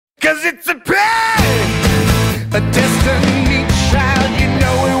'Cause it's a pain, a destiny child. You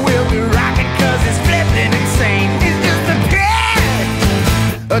know it will be rocking 'cause it's flipping insane. It's just a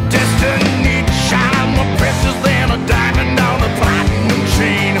pain, a destiny child. More precious than a diamond on a platinum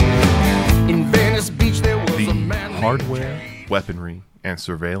chain. In Venice Beach there was a man. Hardware, weaponry, and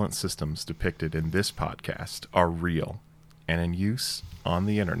surveillance systems depicted in this podcast are real and in use on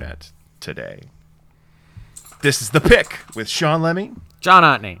the internet today. This is The Pick with Sean Lemmy, John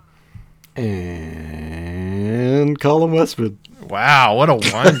Otney, and Colin Westman. Wow, what a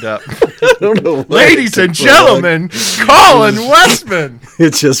wind-up. I don't know. Ladies and gentlemen, Colin Westman.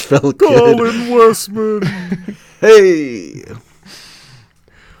 It just felt good. Colin Westman. Hey.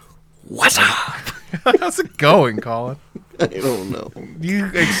 What's up? How's it going, Colin? I don't know. You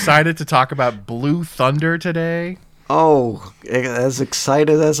excited to talk about Blue Thunder today? Oh, as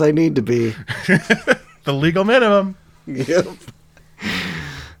excited as I need to be. The legal minimum. Yep.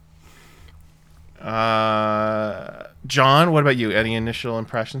 John, what about you? Any initial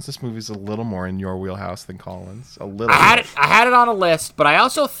impressions? This movie's a little more in your wheelhouse than Colin's. A little. I had it on a list, but I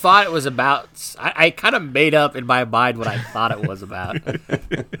also thought it was about. I kind of made up in my mind what I thought it was about.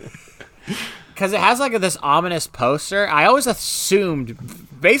 Because it has like this ominous poster. I always assumed,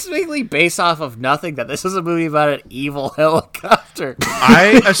 basically based off of nothing, that this is a movie about an evil helicopter.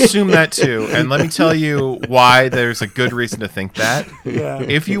 I assume that too, and let me tell you why there's a good reason to think that. Yeah.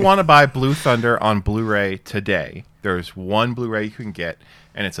 If you want to buy Blue Thunder on Blu-ray today, there's one Blu-ray you can get,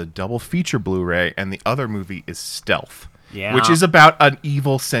 and it's a double feature Blu-ray, and the other movie is Stealth. Yeah. Which is about an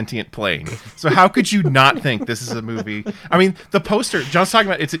evil sentient plane. So how could you not think this is a movie? I mean, the poster, John's talking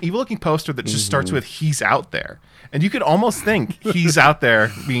about, it's an evil-looking poster that just starts with "he's out there," and you could almost think "he's out there"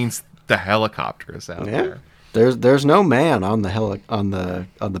 means the helicopter is out there. There's no man on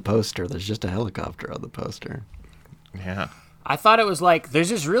the poster. There's just a helicopter on the poster. Yeah. I thought it was like,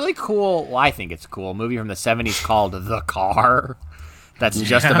 there's this really cool, well, I think it's cool, movie from the 70s called The Car. That's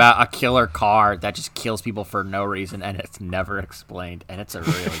just about a killer car that just kills people for no reason, and it's never explained. And it's a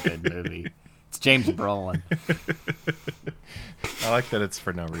really good movie. It's James Brolin. I like that it's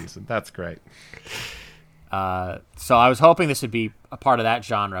for no reason. That's great. So I was hoping this would be a part of that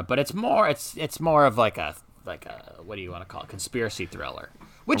genre, but it's more of like a what do you want to call it? Conspiracy thriller,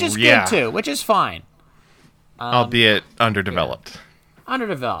 which is good too, which is fine. Albeit underdeveloped. Yeah.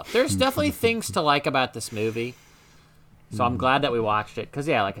 Underdeveloped. There's definitely things to like about this movie. So I'm glad that we watched it because,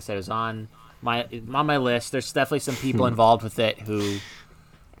 yeah, like I said, it was on my list. There's definitely some people involved with it who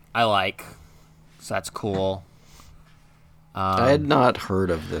I like, so that's cool. I had not heard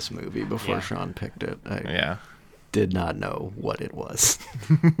of this movie before Sean picked it. I did not know what it was,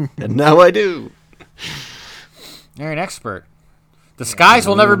 and now I do. You're an expert. The skies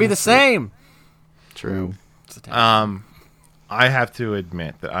will never be the same. True. I have to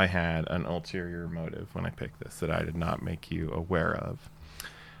admit that I had an ulterior motive when I picked this that I did not make you aware of,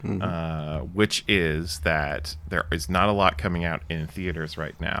 which is that there is not a lot coming out in theaters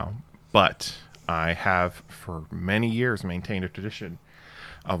right now, but I have for many years maintained a tradition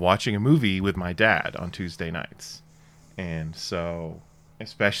of watching a movie with my dad on Tuesday nights. And so,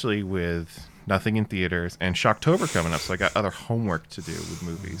 especially with nothing in theaters and Shocktober coming up, so I got other homework to do with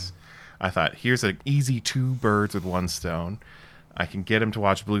movies. I thought, here's an easy 2 birds with 1 stone. I can get him to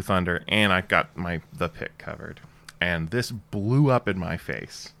watch Blue Thunder, and I've got The Pick covered. And this blew up in my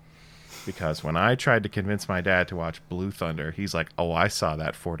face. Because when I tried to convince my dad to watch Blue Thunder, he's like, oh, I saw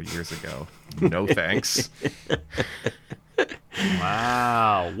that 40 years ago. No thanks.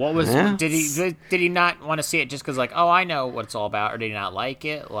 Wow. What was... Did he not want to see it just because, like, oh, I know what it's all about, or did he not like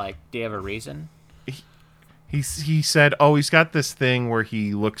it? Like, do you have a reason? He said, oh, he's got this thing where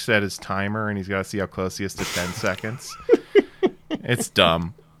he looks at his timer and he's got to see how close he is to 10 seconds. It's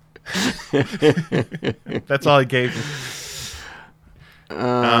dumb. That's all he gave me.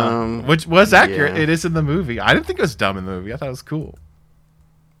 Which was accurate. Yeah. It is in the movie. I didn't think it was dumb in the movie. I thought it was cool.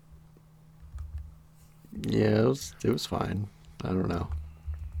 Yeah, it was fine. I don't know.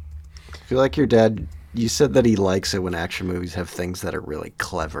 I feel like your dad, you said that he likes it when action movies have things that are really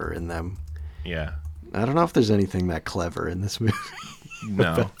clever in them. Yeah. I don't know if there's anything that clever in this movie.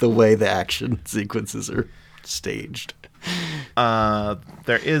 No. About the way the action sequences are staged. There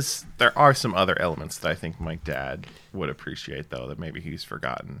are some other elements that I think my dad would appreciate, though, that maybe he's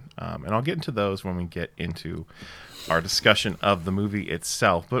forgotten. And I'll get into those when we get into our discussion of the movie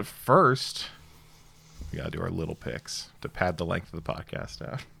itself. But first, we got to do our little picks to pad the length of the podcast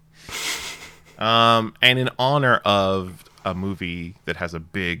out. And in honor of a movie that has a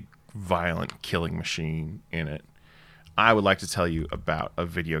big, violent killing machine in it, I would like to tell you about a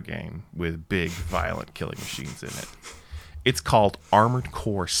video game with big, violent killing machines in it. It's called Armored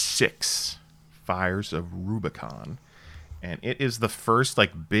Core 6: Fires of Rubicon. And it is the first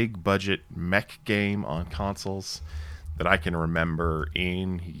like big budget mech game on consoles that I can remember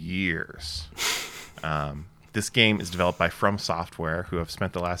in years. This game is developed by From Software, who have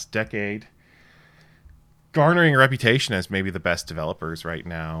spent the last decade garnering a reputation as maybe the best developers right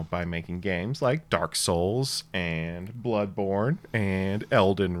now by making games like Dark Souls and Bloodborne and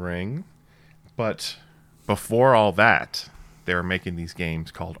Elden Ring. But before all that, they were making these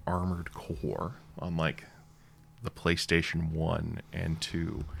games called Armored Core on like the PlayStation 1 and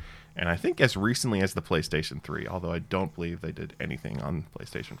 2. And I think as recently as the PlayStation 3, although I don't believe they did anything on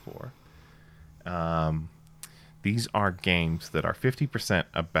PlayStation 4. These are games that are 50%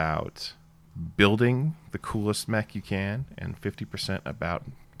 about building the coolest mech you can and 50% about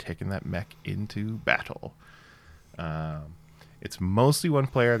taking that mech into battle. It's mostly one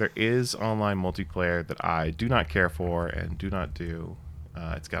player. There is online multiplayer that I do not care for and do not do.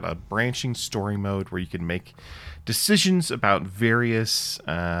 It's got a branching story mode where you can make decisions about various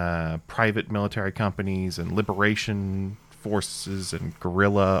private military companies and liberation forces and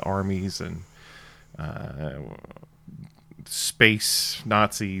guerrilla armies and space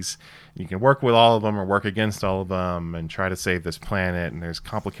Nazis. You can work with all of them or work against all of them and try to save this planet. And there's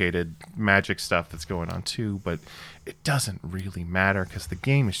complicated magic stuff that's going on too, but it doesn't really matter because the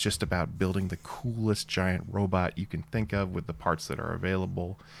game is just about building the coolest giant robot you can think of with the parts that are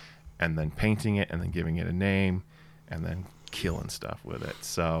available, and then painting it and then giving it a name and then killing stuff with it.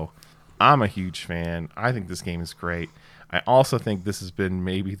 So I'm a huge fan. I think this game is great. I also think this has been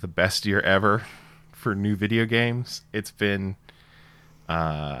maybe the best year ever for new video games. It's been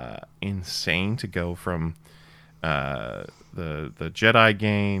insane to go from the Jedi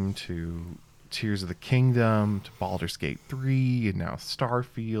game to Tears of the Kingdom to Baldur's Gate 3 and now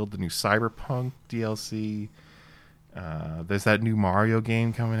Starfield, the new Cyberpunk DLC. There's that new Mario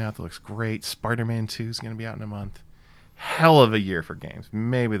game coming out that looks great. Spider-Man 2 is going to be out in a month. Hell of a year for games.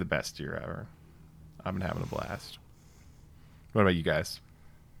 Maybe the best year ever. I've been having a blast. What about you guys?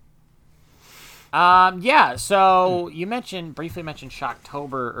 Yeah, so you briefly mentioned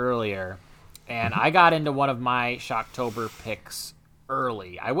Shocktober earlier, and I got into one of my Shocktober picks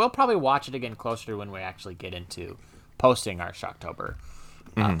early. I will probably watch it again closer to when we actually get into posting our Shocktober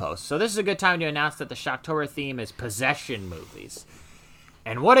post. So this is a good time to announce that the Shocktober theme is possession movies.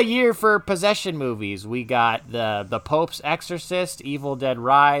 And what a year for possession movies. We got the Pope's Exorcist, Evil Dead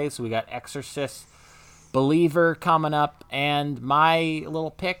Rise, we got Exorcist Believer coming up, and my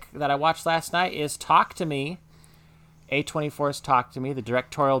little pick that I watched last night is Talk to Me. A24's Talk to Me, the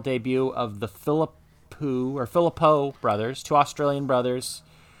directorial debut of the Filippo brothers, two Australian brothers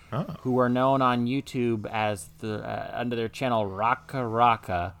who are known on YouTube as under their channel Raka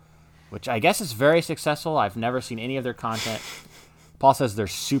Raka, which I guess is very successful. I've never seen any of their content. Paul says they're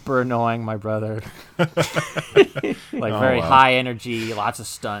super annoying, my brother. Very high energy, lots of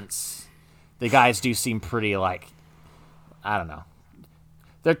stunts. The guys do seem pretty I don't know.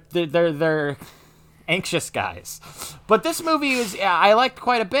 They're anxious guys. But this movie I liked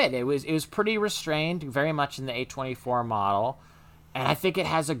quite a bit. It was pretty restrained, very much in the A24 model, and I think it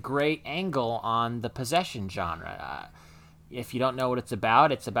has a great angle on the possession genre. If you don't know what it's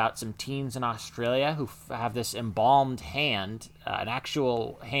about some teens in Australia who have this embalmed hand, an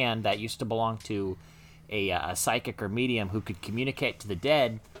actual hand that used to belong to a psychic or medium who could communicate to the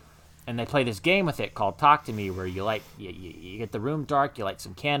dead. And they play this game with it called Talk to Me, where you get the room dark, you light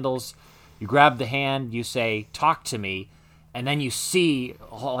some candles, you grab the hand, you say, talk to me, and then you see,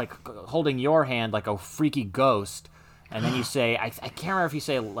 holding your hand like a freaky ghost, and then you say, I can't remember if you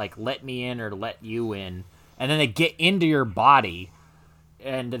say, let me in or let you in, and then they get into your body,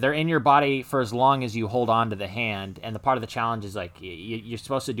 and they're in your body for as long as you hold on to the hand, and the part of the challenge is, you're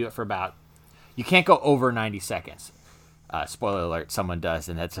supposed to do it for you can't go over 90 seconds. Spoiler alert, someone does,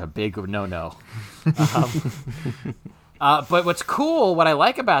 and that's a big no-no. But what's cool, what I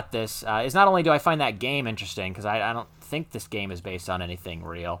like about this, is not only do I find that game interesting, because I don't think this game is based on anything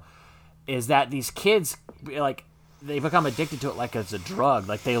real, is that these kids, they become addicted to it like it's a drug.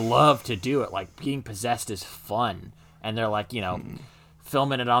 They love to do it. Being possessed is fun. And they're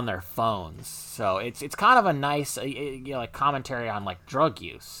filming it on their phones. So it's kind of a nice commentary on drug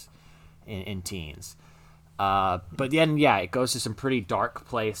use in teens. But then, it goes to some pretty dark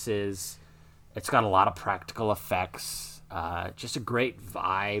places. It's got a lot of practical effects. Just a great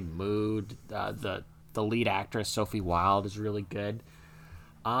vibe, mood. The lead actress, Sophie Wilde, is really good.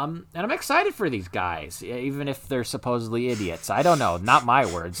 And I'm excited for these guys, even if they're supposedly idiots. I don't know. Not my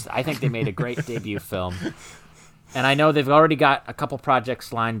words. I think they made a great debut film. And I know they've already got a couple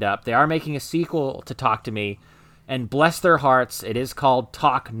projects lined up. They are making a sequel to Talk to Me. And bless their hearts, it is called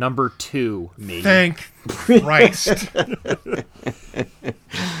Talk Number 2 Me. Thank Christ.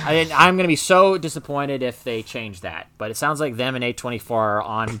 I'm going to be so disappointed if they change that. But it sounds like them and A24 are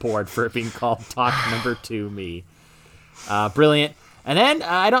on board for it being called Talk Number 2 Me. Brilliant. And then,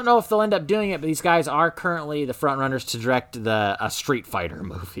 I don't know if they'll end up doing it, but these guys are currently the front runners to direct a Street Fighter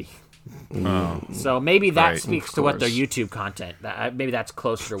movie. So maybe that speaks to what their YouTube content, maybe that's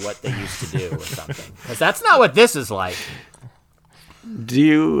closer to what they used to do or something. Because that's not what this is like. Do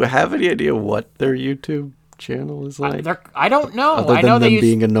you have any idea what their YouTube channel is like? I don't know. Other I know than they them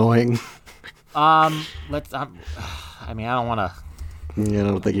being annoying. I mean, I don't want to. Yeah, I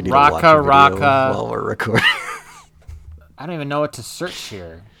don't think you need to watch a video while we're recording. I don't even know what to search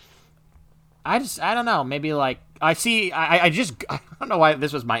here. I don't know. Maybe like I don't know why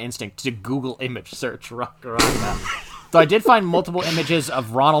this was my instinct to Google image search Raka Raka. So I did find multiple images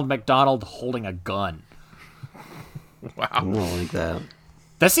of Ronald McDonald holding a gun. Wow. I don't like that.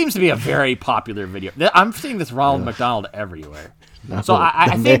 That seems to be a very popular video. I'm seeing this Ronald McDonald everywhere. No, so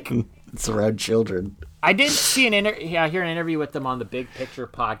I think it's around children. I did see hear an interview with them on the Big Picture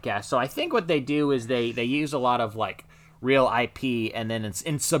podcast. So I think what they do is they use a lot of like real IP, and then it's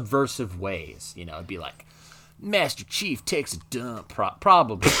in subversive ways. You know, it'd be like, Master Chief takes a dump,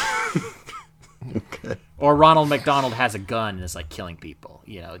 probably. Okay. Or Ronald McDonald has a gun and is like killing people.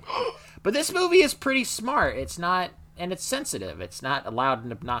 You know, but this movie is pretty smart. It's not, and it's sensitive. It's not loud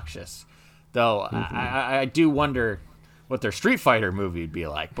and obnoxious. Though I do wonder what their Street Fighter movie would be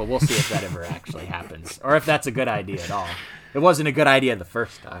like. But we'll see if that ever actually happens, or if that's a good idea at all. It wasn't a good idea the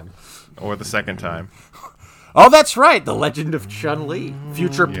first time, Or the second time. Oh, that's right. The Legend of Chun-Li.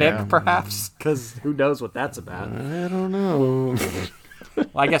 Future pick, perhaps? Because who knows what that's about. I don't know. Well,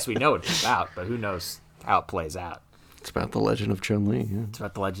 I guess we know what it's about, but who knows how it plays out. It's about the Legend of Chun-Li. Yeah. It's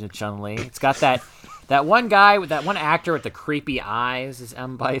about the Legend of Chun-Li. It's got that one guy, with that one actor with the creepy eyes is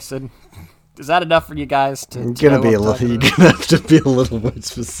M. Bison. Is that enough for you guys to You're gonna have to be a little more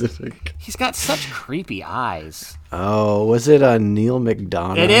specific. He's got such creepy eyes. Oh, was it Neil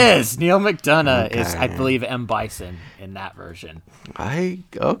McDonough? It is. Neil McDonough Okay. is, I believe, M. Bison in that version. I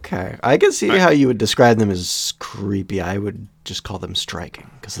can see how you would describe them as creepy. I would just call them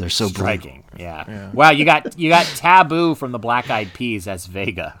striking because they're so striking. Yeah. Wow, you got Taboo from the Black Eyed Peas as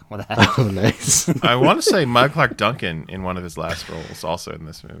Vega. Oh, nice. I want to say Mike Clark Duncan in one of his last roles, also in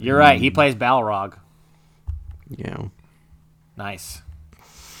this movie. You're right. He plays Balrog. Yeah. Nice.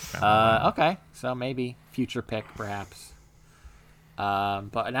 Okay, so maybe future pick, perhaps.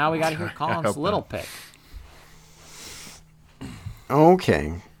 But now we got to hear Colin's little pick.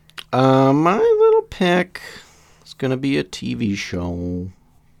 Okay. My little pick is going to be a TV show.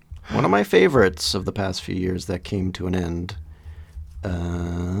 One of my favorites of the past few years that came to an end.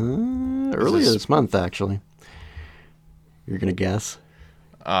 Earlier this month, actually. You're going to guess?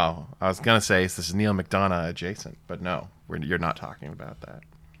 Oh, I was going to say, is this Neil McDonough adjacent? But no, you're not talking about that.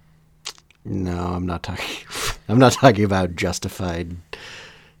 No, I'm not talking. I'm not talking about Justified.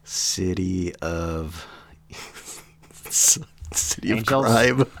 City of Angels?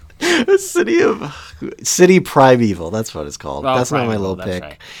 Crime. City Primeval. That's what it's called. Oh, that's not my Primeval, little pick.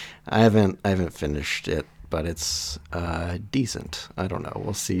 right. I haven't finished it, but it's decent. I don't know.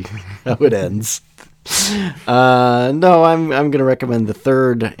 We'll see how it ends. No, I'm gonna recommend the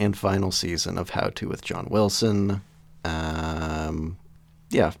third and final season of How To with John Wilson.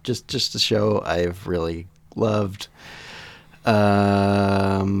 Yeah, just a show I've really loved.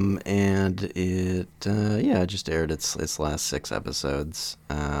 And it just aired its last 6 episodes.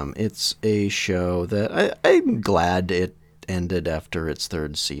 It's a show that I'm glad it ended after its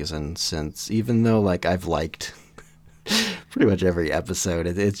 3rd season, since even though like I've liked pretty much every episode,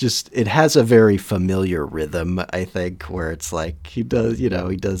 it has a very familiar rhythm, I think, where it's like he does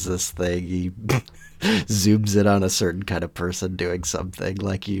this thing, he zooms in on a certain kind of person doing something,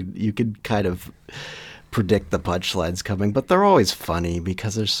 like you could kind of predict the punchlines coming, but they're always funny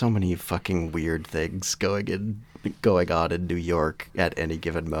because there's so many fucking weird things going on in New York at any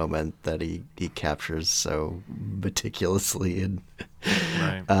given moment that he captures so meticulously. And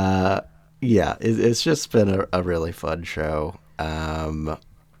Right. it's just been a really fun show. I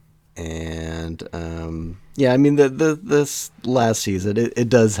mean this last season it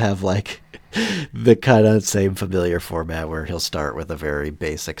does have like the kind of same familiar format where he'll start with a very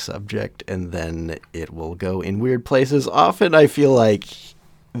basic subject and then it will go in weird places. Often I feel like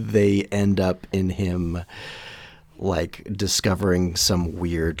they end up in him like discovering some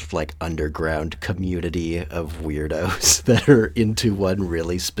weird like underground community of weirdos that are into one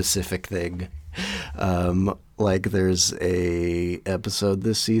really specific thing. Like there's a episode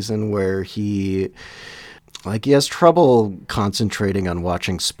this season where he Like, he has trouble concentrating on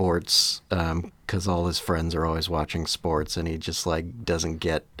watching sports because all his friends are always watching sports, and he just, like, doesn't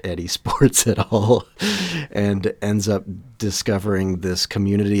get any sports at all, and ends up discovering this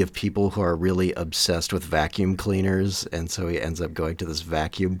community of people who are really obsessed with vacuum cleaners, and so he ends up going to this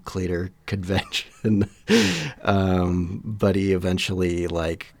vacuum cleaner convention. But he eventually,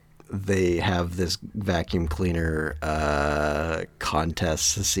 like, they have this vacuum cleaner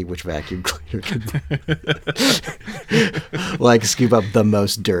contest to see which vacuum cleaner can like scoop up the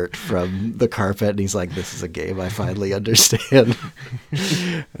most dirt from the carpet, and he's like, this is a game I finally understand.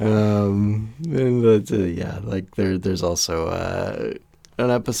 And yeah, like there's also an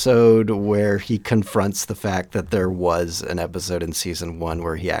episode where he confronts the fact that there was an episode in season 1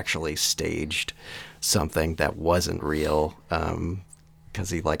 where he actually staged something that wasn't real, because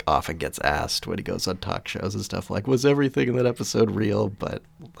he, like, often gets asked when he goes on talk shows and stuff, like, was everything in that episode real? But,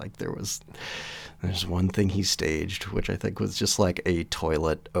 like, there's one thing he staged, which I think was just, like, a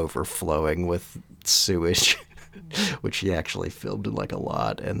toilet overflowing with sewage, which he actually filmed in, like, a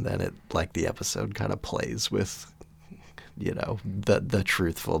lot, and then it, like, the episode kind of plays with, you know, the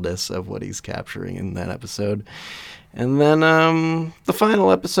truthfulness of what he's capturing in that episode. And then the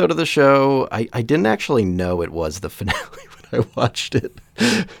final episode of the show, I didn't actually know it was the finale I watched it.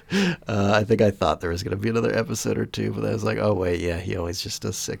 I think I thought there was going to be another episode or two, but I was like, oh, wait, yeah, he always just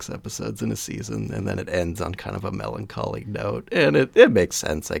does 6 episodes in a season, and then it ends on kind of a melancholy note. And it makes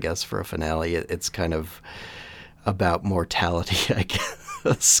sense, I guess, for a finale. It's kind of about mortality, I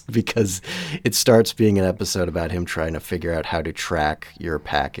guess, because it starts being an episode about him trying to figure out how to track your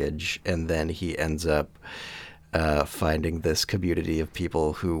package, and then he ends up finding this community of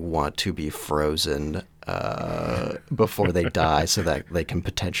people who want to be frozen before they die so that they can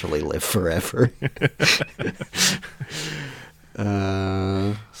potentially live forever. Hey,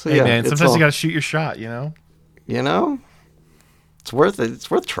 man, sometimes you got to shoot your shot, you know? You know? It's worth it.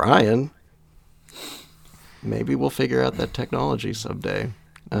 It's worth trying. Maybe we'll figure out that technology someday.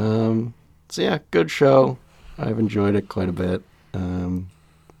 So yeah, good show. I've enjoyed it quite a bit.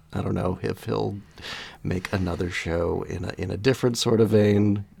 I don't know if he'll make another show in a different sort of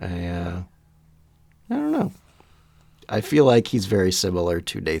vein. I don't know. I feel like he's very similar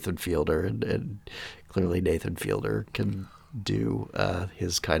to Nathan Fielder, and clearly Nathan Fielder can do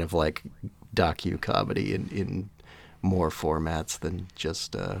his kind of like docu-comedy in more formats than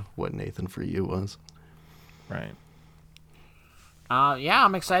just what Nathan For You was. Right. Yeah,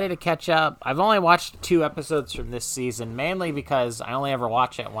 I'm excited to catch up. I've only watched 2 episodes from this season, mainly because I only ever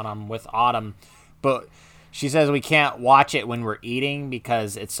watch it when I'm with Autumn. But she says we can't watch it when we're eating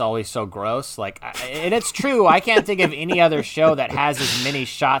because it's always so gross. And it's true. I can't think of any other show that has as many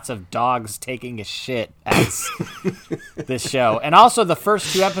shots of dogs taking a shit as this show. And also, the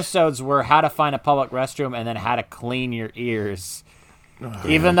first 2 episodes were how to find a public restroom and then how to clean your ears.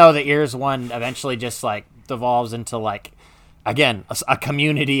 Even though the ears one eventually just like devolves into like, again, a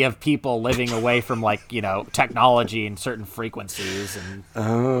community of people living away from, like, you know, technology and certain frequencies. And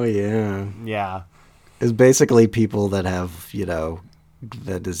oh, yeah. Yeah. It's basically people that have, you know,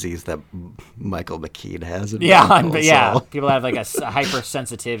 the disease that Michael McKean has. Yeah, people have, like, a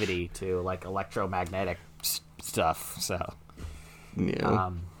hypersensitivity to, like, electromagnetic stuff, so.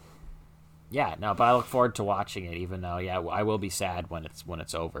 Yeah. Yeah, no, but I look forward to watching it, even though, yeah, I will be sad when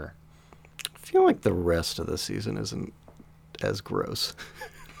it's over. I feel like the rest of the season isn't as gross.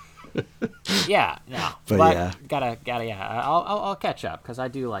 Yeah, no, but yeah, gotta, yeah. I'll catch up because I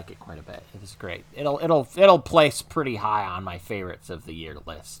do like it quite a bit. It is great. It'll place pretty high on my favorites of the year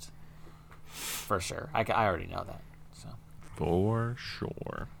list, for sure. I already know that. So for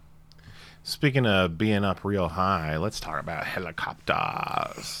sure. Speaking of being up real high, let's talk about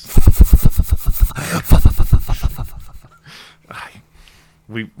helicopters.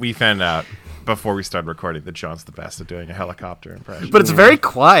 We found out before we started recording that John's the best at doing a helicopter impression. But it's very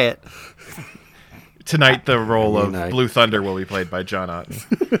quiet. Tonight, the role of Blue Thunder will be played by John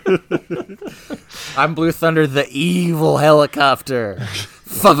Otten. I'm Blue Thunder, the evil helicopter.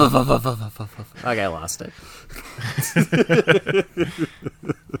 Okay, I lost it.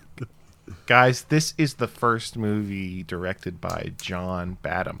 Guys, this is the first movie directed by John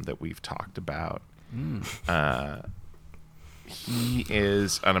Badham that we've talked about. He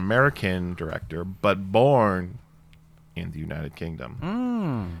is an American director, but born in the United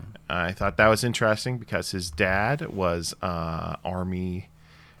Kingdom. I thought that was interesting because his dad was Army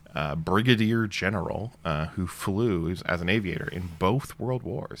brigadier general who flew as an aviator in both World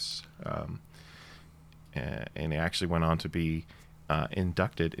Wars. And he actually went on to be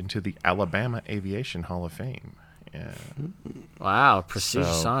inducted into the Alabama Aviation Hall of Fame. Wow,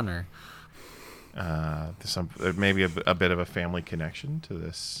 prestigious honor. There's maybe a bit of a family connection to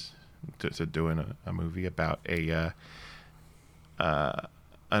this, to doing a movie about an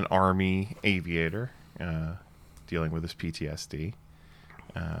Army aviator dealing with his PTSD.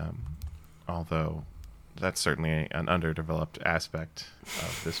 Although that's certainly an underdeveloped aspect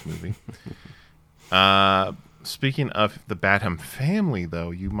of this movie. Speaking of the Badham family,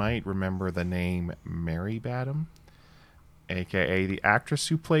 though, you might remember the name Mary Badham, a.k.a. the actress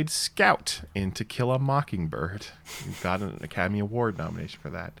who played Scout in To Kill a Mockingbird. You got an Academy Award nomination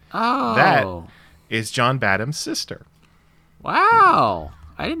for that. Oh. That is John Badham's sister. Wow.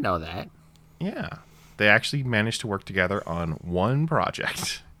 I didn't know that. Yeah. They actually managed to work together on one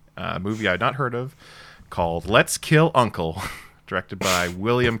project, a movie I'd not heard of, called Let's Kill Uncle, directed by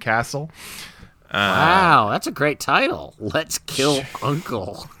William Castle. Wow, that's a great title. Let's Kill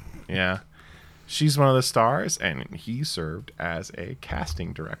Uncle. Yeah. She's one of the stars, and he served as a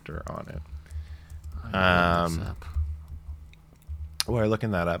casting director on it. While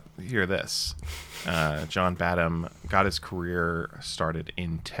looking that up, hear this. John Badham got his career started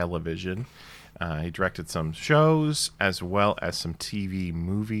in television. He directed some shows as well as some TV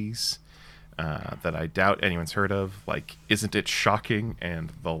movies that I doubt anyone's heard of, like Isn't It Shocking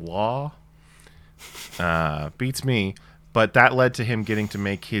and The Law. Beats me. But that led to him getting to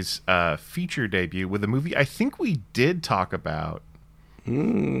make his feature debut with a movie I think we did talk about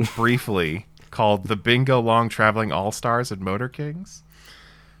briefly, called The Bingo Long Traveling All-Stars and Motor Kings.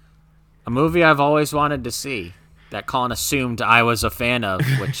 A movie I've always wanted to see that Colin assumed I was a fan of,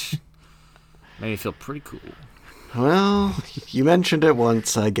 which made me feel pretty cool. Well, you mentioned it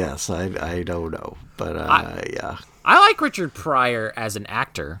once, I guess. I don't know. But, yeah. I like Richard Pryor as an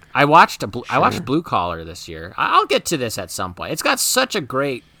actor. I watched Blue Collar this year. I'll get to this at some point. It's got such a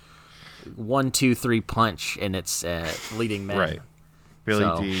great 1, 2, 3 punch in its leading men. Right.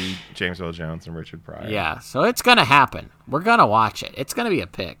 Billy D., James Earl Jones, and Richard Pryor. Yeah, so it's going to happen. We're going to watch it. It's going to be a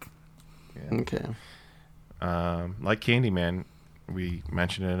pick. Yeah. Okay. Like Candyman, we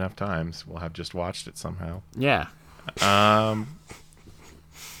mentioned it enough times. We'll have just watched it somehow. Yeah.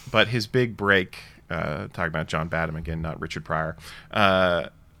 But his big break, talking about John Badham again, not Richard Pryor,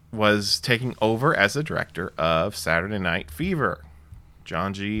 was taking over as the director of Saturday Night Fever.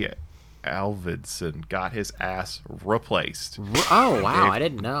 John G. Avildsen got his ass replaced. Oh, wow. I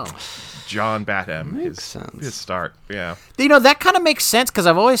didn't know. John Badham, Makes his start. Yeah. You know, that kind of makes sense because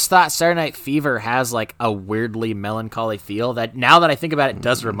I've always thought Saturday Night Fever has like a weirdly melancholy feel that now that I think about it,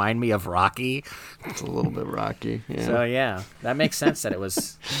 does remind me of Rocky. It's a little bit rocky. Yeah. So, yeah, that makes sense that it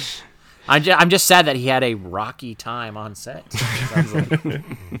was... I'm just sad that he had a rocky time on set. Sounds like...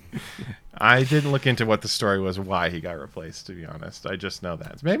 I didn't look into what the story was, why he got replaced, to be honest. I just know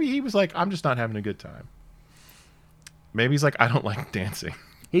that. Maybe he was like, I'm just not having a good time. Maybe he's like, I don't like dancing.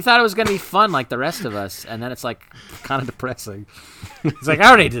 He thought it was going to be fun like the rest of us, and then it's like kind of depressing. He's like, I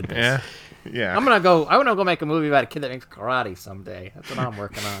already did this. Yeah. Yeah. I want to go make a movie about a kid that makes karate someday. That's what I'm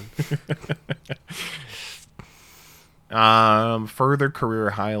working on. Further career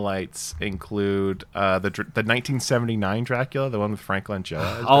highlights include the 1979 Dracula, the one with Frank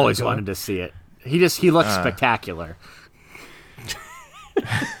Langella. Always wanted to see it. He looks spectacular.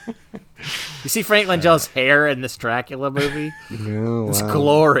 You see Frank Langella's hair in this Dracula movie? Oh, It's wow.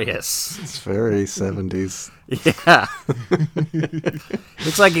 glorious. It's very 70s. Yeah.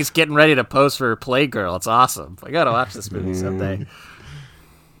 Looks like he's getting ready to pose for Playgirl. It's awesome. I gotta watch this movie someday.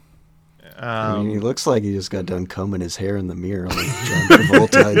 I mean, he looks like he just got done combing his hair in the mirror like John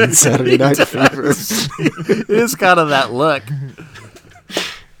Travolta in Saturday Night Fever. It is kind of that look.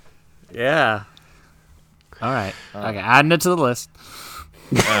 Yeah. All right. Okay, adding it to the list.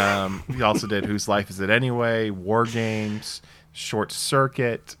 He also did Whose Life Is It Anyway, War Games, Short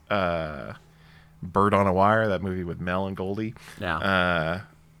Circuit, Bird on a Wire, that movie with Mel and Goldie. Yeah.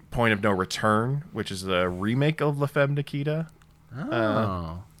 Point of No Return, which is a remake of La Femme Nikita.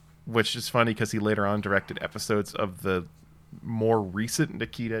 Oh. Which is funny because he later on directed episodes of the more recent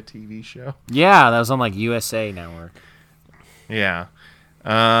Nikita TV show. Yeah, that was on like USA Network. Yeah.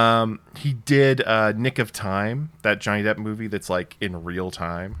 He did Nick of Time, that Johnny Depp movie that's like in real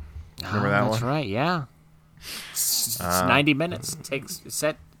time. Remember that one? That's right, yeah. It's 90 minutes.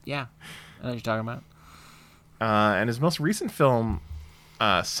 Yeah. I know what you're talking about. And his most recent film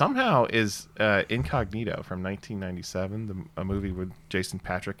somehow is Incognito from 1997, a movie with Jason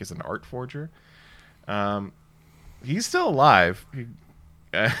Patric as an art forger. He's still alive.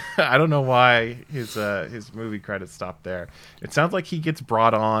 I don't know why his movie credits stopped there. It sounds like he gets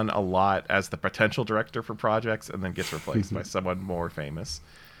brought on a lot as the potential director for projects and then gets replaced by someone more famous.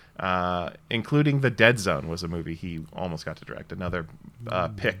 Including The Dead Zone was a movie he almost got to direct. Another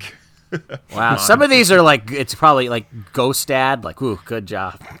pick Wow, some of these are like, it's probably like Ghost Dad. Like, ooh, good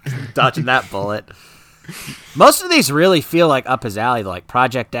job dodging that bullet. Most of these really feel like up his alley, like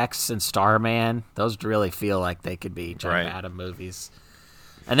Project X and Starman. Those really feel like they could be John Adam movies.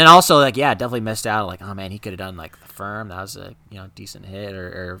 And then also, like, yeah, definitely missed out. Like, oh man, he could have done like The Firm. That was a decent hit,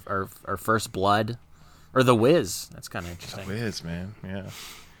 or First Blood, or The Wiz. That's kind of interesting. The Wiz, man, yeah.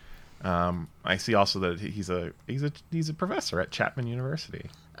 I see also that he's a professor at Chapman University.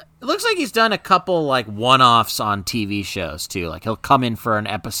 It looks like he's done a couple like one-offs on TV shows too. Like he'll come in for an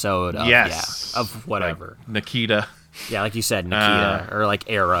episode of of whatever. Like Nikita. Yeah, like you said, Nikita, or like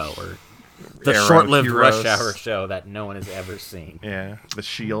Arrow, or the Arrow short-lived Heroes. Rush Hour show that no one has ever seen. Yeah, The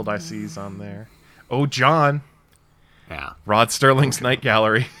Shield I see is on there. Oh, John. Yeah. Rod Sterling's Night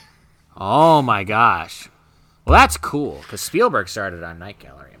Gallery. Oh my gosh. Well, that's cool because Spielberg started on Night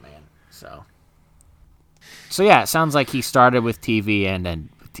Gallery, man. So yeah, it sounds like he started with TV and then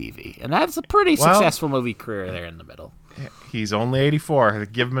with TV, and that's a pretty successful movie career there in the middle. He's only 84.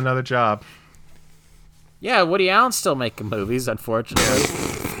 Give him another job. Yeah, Woody Allen's still making movies, unfortunately.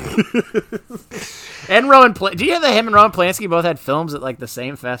 And Roman do you hear that him and Roman Polanski both had films at like the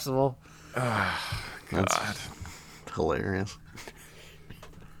same festival? God. That's hilarious.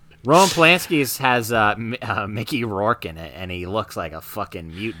 Roman Polanski's has Mickey Rourke in it, and he looks like a fucking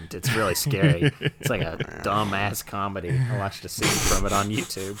mutant. It's really scary. It's like a dumb-ass comedy. I watched a scene from it on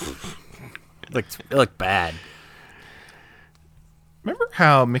YouTube. It looked bad. Remember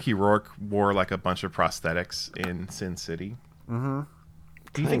how Mickey Rourke wore like a bunch of prosthetics in Sin City? Mm-hmm.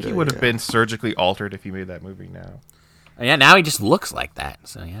 Do you think he would have been surgically altered if he made that movie now? Oh, yeah, now he just looks like that.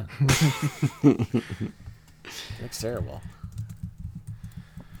 So yeah, looks terrible.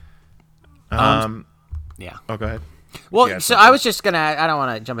 Yeah. Oh, go ahead. Well, Yeah, so I was just gonna. I don't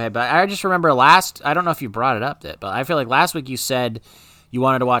want to jump ahead, but I just remember I don't know if you brought it up, but I feel like last week you said you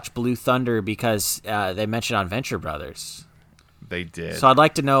wanted to watch Blue Thunder because they mentioned on Venture Brothers. They did. So I'd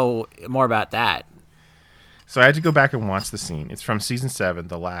like to know more about that. So I had to go back and watch the scene. It's from season 7,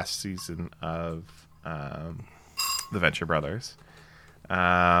 the last season of the Venture Brothers.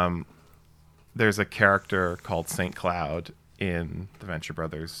 There's a character called St. Cloud in the Venture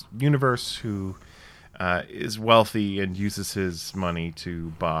Brothers universe who is wealthy and uses his money to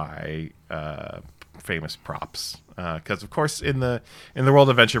buy famous props. Because of course, in the world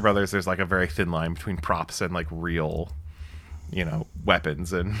of Venture Brothers, there's like a very thin line between props and like real,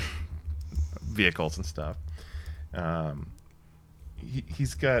 weapons and vehicles and stuff.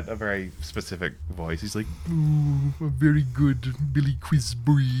 He's got a very specific voice. He's like, "Ooh, a very good Billy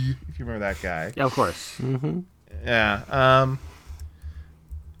Quizboy," if you remember that guy. Yeah, of course. Mm-hmm. Yeah.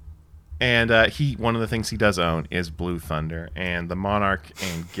 And one of the things he does own is Blue Thunder, and the Monarch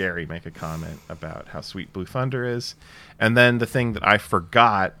and Gary make a comment about how sweet Blue Thunder is. And then the thing that I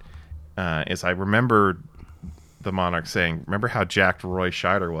forgot is I remembered the Monarch saying, "Remember how jacked Roy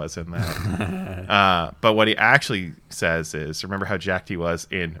Scheider was in that?" But what he actually says is, "Remember how jacked he was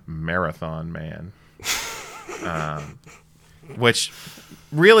in Marathon Man," which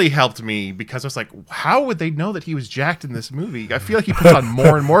really helped me because I was like, "How would they know that he was jacked in this movie?" I feel like he puts on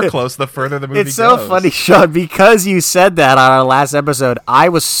more and more clothes the further the movie goes. It's so funny, Sean, because you said that on our last episode. I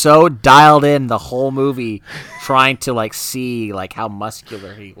was so dialed in the whole movie, trying to like see like how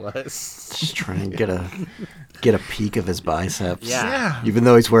muscular he was. Just trying to get a peek of his biceps. Yeah. Even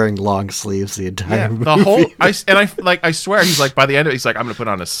though he's wearing long sleeves the entire movie. The whole I swear he's like by the end of it he's like, "I'm gonna put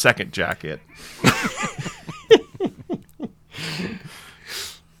on a second jacket."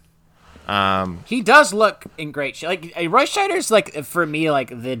 He does look in great shape. Like Roy Scheider's like for me like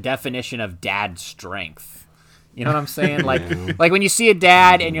the definition of dad strength. You know what I'm saying? Like when you see a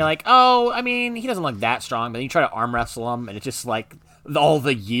dad and you're like, oh, I mean, he doesn't look that strong, but then you try to arm wrestle him and it's just like all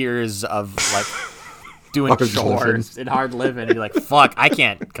the years of like doing chores and hard living, and you're like, fuck, I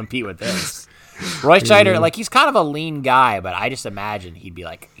can't compete with this. Roy Scheider, like he's kind of a lean guy, but I just imagine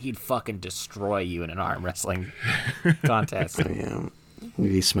he'd fucking destroy you in an arm wrestling contest. Yeah.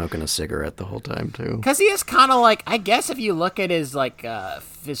 He's smoking a cigarette the whole time too. Because he is kind of like, I guess if you look at his like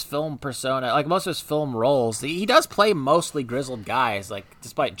his film persona, like most of his film roles, he does play mostly grizzled guys. Like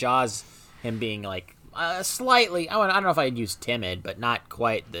despite Jaws, him being like slightly, I don't know if I'd use timid, but not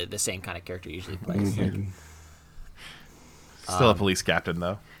quite the same kind of character he usually plays. Mm-hmm. Still a police captain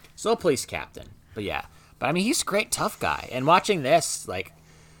though. Still a police captain, but yeah. But I mean, he's a great tough guy. And watching this, like,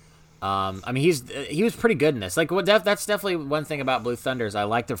 I mean, he was pretty good in this. Like, that's definitely one thing about Blue Thunder is I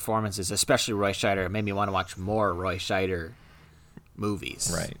like the performances, especially Roy Scheider. It made me want to watch more Roy Scheider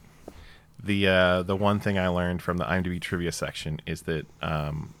movies. Right. The one thing I learned from the IMDb trivia section is that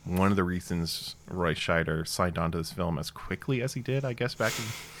one of the reasons Roy Scheider signed on to this film as quickly as he did, I guess back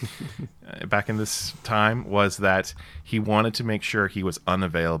in this time, was that he wanted to make sure he was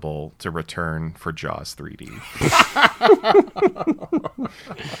unavailable to return for Jaws 3D.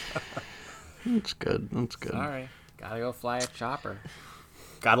 That's good. That's good. Sorry, gotta go fly a chopper.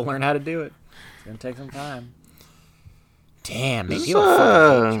 Gotta learn how to do it. It's gonna take some time. Damn, maybe people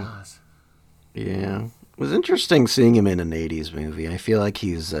fucking hate Jaws. Yeah. It was interesting seeing him in an 80s movie. I feel like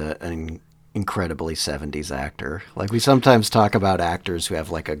he's an incredibly 70s actor. Like, we sometimes talk about actors who have,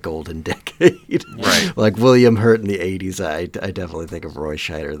 like, a golden decade. Right. Like, William Hurt in the 80s. I definitely think of Roy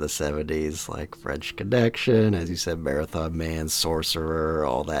Scheider in the 70s. Like, French Connection, as you said, Marathon Man, Sorcerer,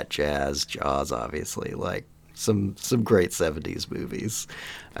 all that jazz. Jaws, obviously. Like, some great 70s movies.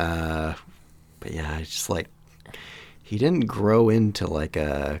 But, yeah, I just, like, he didn't grow into, like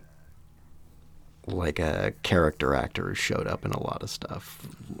a character actor who showed up in a lot of stuff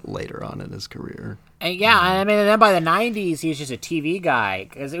later on in his career. And yeah, I mean, and then by the 90s, he was just a TV guy.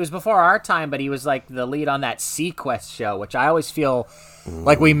 Because it was before our time, but he was like the lead on that Sequest show, which I always feel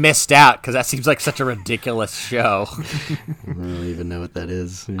like we missed out because that seems like such a ridiculous show. I don't even know what that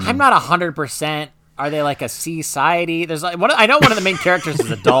is. Yeah. I'm not 100%. Are they like a society? There's like I know one of the main characters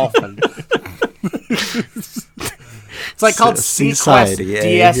is a dolphin. It's like called Sequest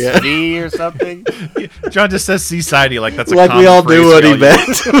DSV or something. John just says Society like that's a like common we all phrase knew what we he all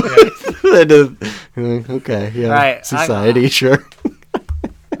meant. Okay, yeah, right. Society, sure.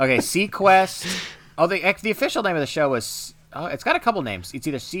 Okay, Sequest. Oh, the official name of the show was. Oh, it's got a couple names. It's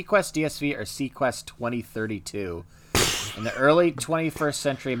either Sequest DSV or Sequest 2032. In the early 21st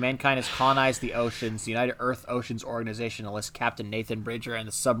century, mankind has colonized the oceans. The United Earth Oceans Organization enlists Captain Nathan Bridger and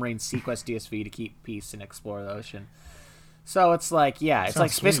the submarine Sequest DSV to keep peace and explore the ocean. So it's like, yeah, it's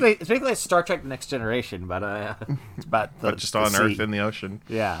like basically Star Trek: The Next Generation, but it's about but just on Earth in the ocean.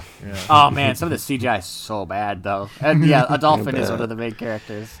 Yeah. Oh man, some of the CGI is so bad though, and yeah, a dolphin is one of the main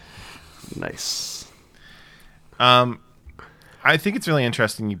characters. Nice. I think it's really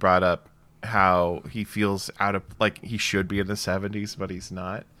interesting you brought up how he feels out of like he should be in the 70s, but he's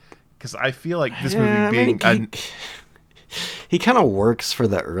not. Because I feel like this movie he kind of works for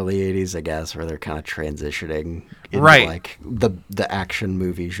the early 80s, I guess, where they're kind of transitioning into like the action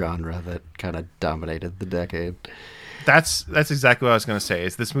movie genre that kind of dominated the decade. That's exactly what I was going to say.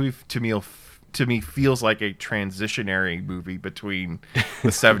 Is this movie to me feels like a transitionary movie between the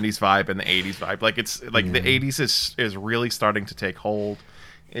 70s vibe and the 80s vibe. Like it's like the 80s is really starting to take hold.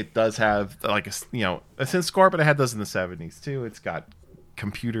 It does have like a synth score, but it had those in the 70s too. It's got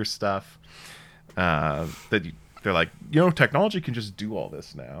computer stuff they're like, technology can just do all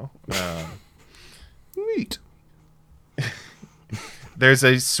this now. Neat. There's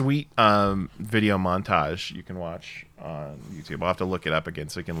a sweet video montage you can watch on YouTube. I'll have to look it up again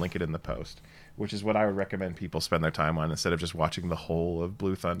so we can link it in the post, which is what I would recommend people spend their time on instead of just watching the whole of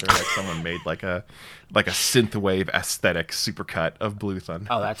Blue Thunder. Like someone made like a synthwave aesthetic supercut of Blue Thunder.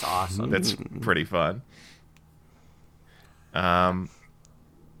 Oh, that's awesome. That's pretty fun.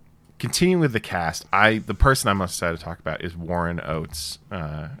 Continuing with the cast, the person I'm most excited to talk about is Warren Oates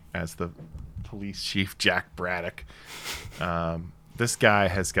as the police chief, Jack Braddock. This guy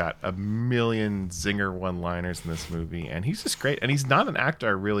has got a million zinger one-liners in this movie, and he's just great. And he's not an actor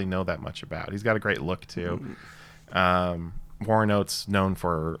I really know that much about. He's got a great look, too. Warren Oates, known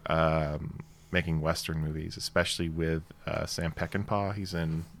for making Western movies, especially with Sam Peckinpah. He's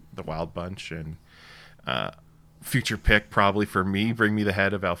in The Wild Bunch, and future pick probably for me, Bring Me the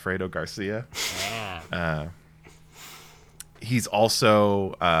Head of Alfredo Garcia. Yeah. He's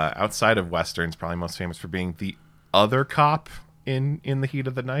also, outside of Westerns, probably most famous for being the other cop in The Heat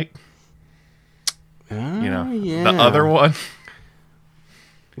of the Night. The other one.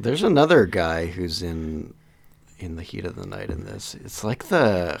 There's another guy who's in The Heat of the Night in this. It's like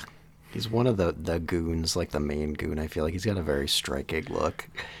he's one of the goons, like the main goon. I feel like he's got a very striking look.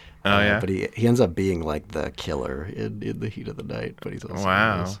 Oh, yeah? But he ends up being like the killer in The Heat of the Night, but he's also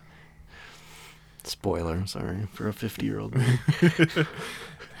nice. Spoiler, sorry, for a 50-year-old movie.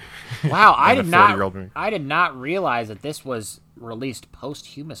 Wow, I did not realize that this was released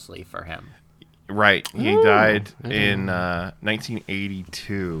posthumously for him. Right. He died in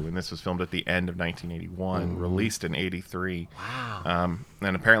 1982, and this was filmed at the end of 1981, released in 83. Wow.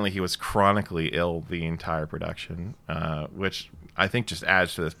 And apparently he was chronically ill the entire production, which I think just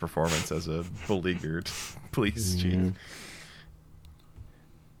adds to this performance as a beleaguered police chief.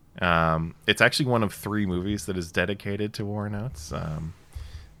 It's actually one of 3 movies that is dedicated to Warren Oates.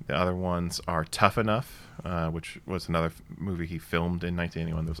 The other ones are Tough Enough, which was another movie he filmed in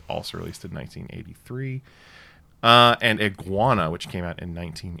 1981 that was also released in 1983. And Iguana, which came out in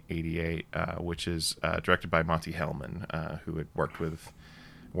 1988, which is directed by Monty Hellman, who had worked with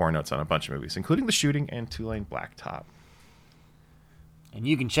Warren Oates on a bunch of movies, including The Shooting and Two Lane Blacktop. And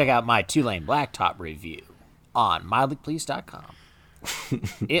you can check out my 2 Lane Blacktop review on mildlypleased.com.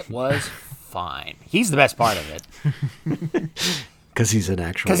 It was fine. He's the best part of it. Because he's an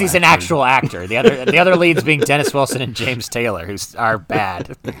actual actor. The other leads being Dennis Wilson and James Taylor, who are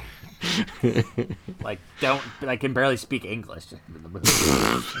bad. Can barely speak English.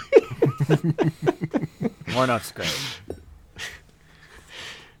 Warren Oates great.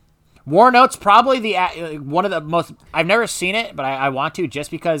 Warren Oates probably one of the most. I've never seen it, but I want to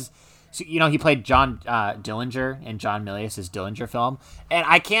just because. He played John Dillinger in John Milius's Dillinger film, and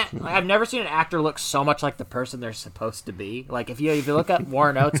I've never seen an actor look so much like the person they're supposed to be. Like if you look at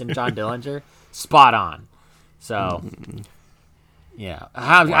Warren Oates and John Dillinger, spot on. So, yeah,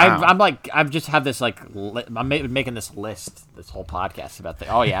 I'm just have this I'm making this list, this whole podcast about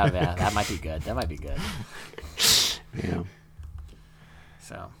that might be good. That might be good. Yeah.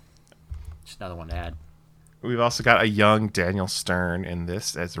 So, just another one to add. We've also got a young Daniel Stern in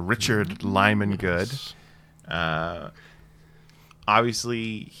this as Richard Lyman Good.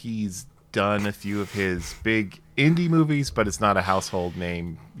 Obviously, he's done a few of his big indie movies, but it's not a household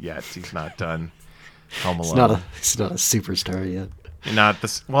name yet. He's not done Home Alone. He's not a superstar yet. Not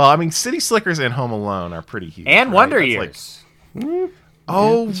this. Well, I mean, City Slickers and Home Alone are pretty huge. And right? Wonder That's Years.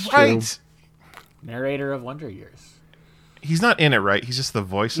 Right. True. Narrator of Wonder Years. He's not in it, right? He's just the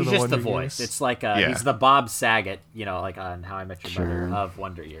voice of the Wonder Years? He's just the voice. It's like he's the Bob Saget, like on How I Met Your Mother of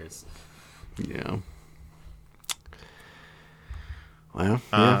Wonder Years. Yeah. Well,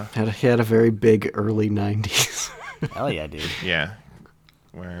 he had a very big early 90s. Hell yeah, dude. Yeah.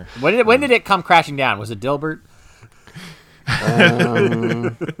 When did it come crashing down? Was it Dilbert?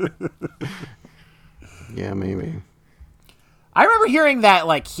 Yeah, maybe. I remember hearing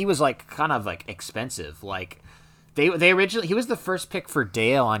that he was kind of expensive. They originally he was the first pick for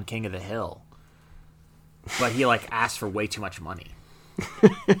Dale on King of the Hill, but he asked for way too much money.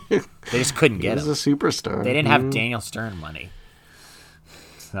 They just couldn't get him. He was a superstar. They didn't have Daniel Stern money,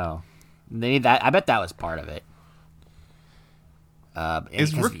 so they need that. I bet that was part of it.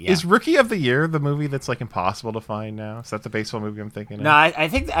 Is Rookie of the Year the movie that's impossible to find now? Is that the baseball movie I'm thinking of? No, I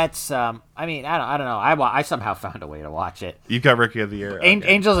think that's. I don't know. I somehow found a way to watch it. You've got Rookie of the Year. Okay.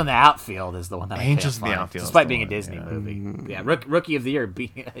 Angels in the Outfield is the one that Angels in I the can't Outfield, find, despite being a one, Disney yeah. movie. Yeah, Rookie of the Year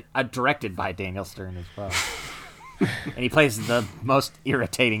being directed by Daniel Stern as well, and he plays the most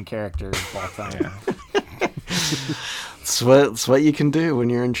irritating character of all time. Yeah. It's what you can do when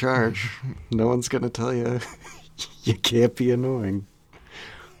you're in charge. No one's gonna tell you. You can't be annoying.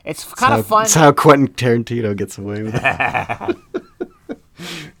 It's kind of fun. That's how Quentin Tarantino gets away with it.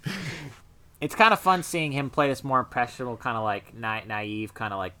 It's kind of fun seeing him play this more impressionable, kind of naive,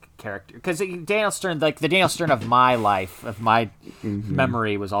 kind of character. Because Daniel Stern, the Daniel Stern of my life, of my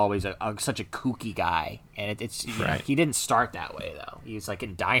memory, was always such a kooky guy, and it's right. He didn't start that way though. He was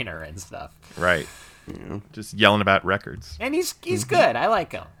in Diner and stuff. Right. Yeah. Just yelling about records. And he's good. I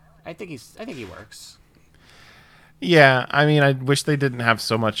like him. I think he works. Yeah, I mean, I wish they didn't have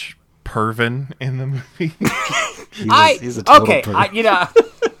so much pervin in the movie. He's a total perv.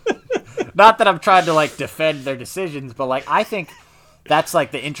 Not that I'm trying to defend their decisions, but I think that's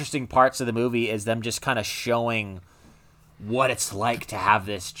the interesting parts of the movie is them just kind of showing what it's like to have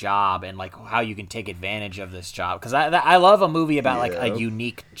this job and how you can take advantage of this job. Because I love a movie about a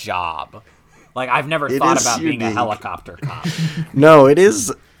unique job. I've never thought about being a helicopter cop. No, it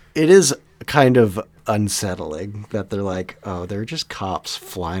is kind of unsettling that they're they're just cops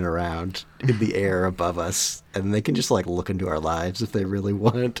flying around in the air above us, and they can just look into our lives if they really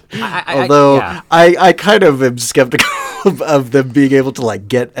want. I kind of am skeptical of them being able to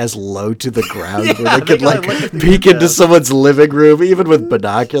get as low to the ground where they could peek into someone's living room, even with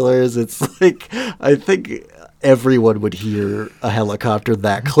binoculars. It's I think everyone would hear a helicopter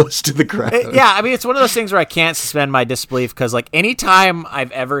that close to the ground. Yeah, I mean, it's one of those things where I can't suspend my disbelief because, anytime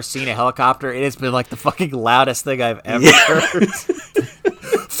I've ever seen a helicopter, it has been the fucking loudest thing I've ever heard.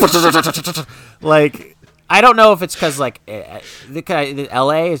 I don't know if it's because like the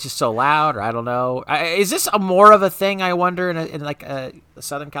LA is just so loud, or I don't know. Is this more of a thing? I wonder in like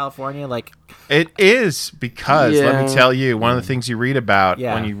Southern California, like it is because let me tell you, one of the things you read about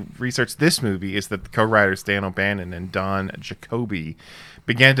when you research this movie is that the co-writers Dan O'Bannon and Don Jacoby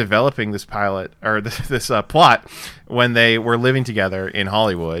began developing this pilot or this plot when they were living together in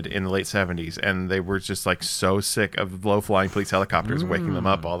Hollywood in the late 70s, and they were just like so sick of low-flying police helicopters waking them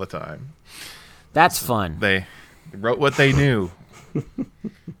up all the time. That's fun. They wrote what they knew.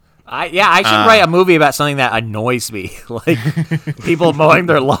 I should write a movie about something that annoys me, like people mowing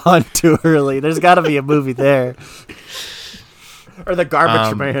their lawn too early. There's got to be a movie there, or the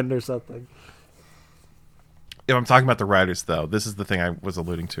garbage man or something. If I'm talking about the writers, though, this is the thing I was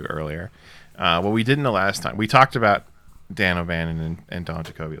alluding to earlier. What we didn't know last time, we talked about Dan O'Bannon and Don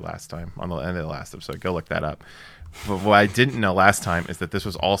Jacoby last time on the end of the last episode. Go look that up. But what I didn't know last time is that this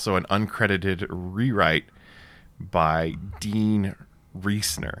was also an uncredited rewrite by Dean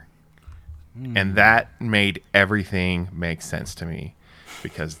Reisner. And that made everything make sense to me,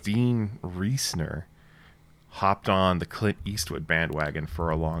 because Dean Reisner hopped on the Clint Eastwood bandwagon for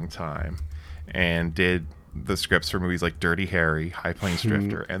a long time and did the scripts for movies like Dirty Harry, High Plains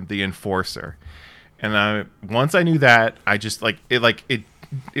Drifter, and The Enforcer. And once I knew that, I just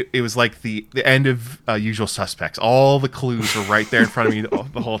it was like the end of Usual Suspects. All the clues were right there in front of me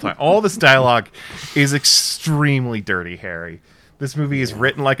the whole time. All this dialogue is extremely Dirty Harry. This movie is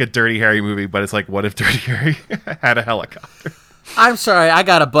written like a Dirty Harry movie, but it's like, what if Dirty Harry had a helicopter? I'm sorry, I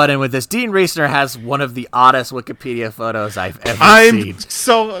got a butt in with this. Dean Reisner has one of the oddest Wikipedia photos I've ever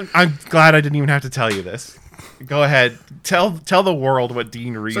seen. I'm glad I didn't even have to tell you this. Go ahead. Tell the world what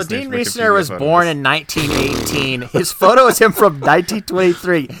Dean Reisner is. So Dean Reisner was born in 1918. His photo is him from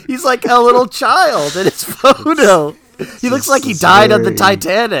 1923. He's like a little child in his photo. He looks like he died on the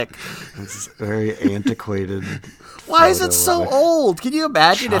Titanic. It's very antiquated. Why is it so old? Can you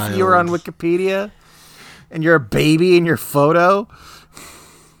imagine if you were on Wikipedia and you're a baby in your photo?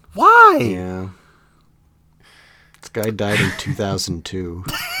 Why? Yeah. This guy died in 2002.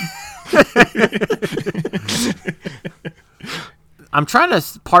 I'm trying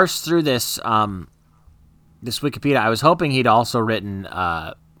to parse through this this Wikipedia. I was hoping he'd also written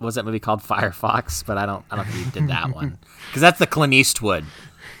what was that movie called, Firefox, but I don't think he did that one, because that's the Clint Eastwood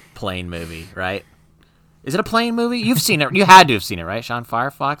plane movie, right? Is it a plane movie? You've seen it. You had to have seen it, right, Sean?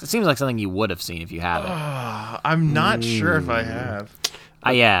 Firefox? It seems like something you would have seen if you haven't. I'm not sure if I have.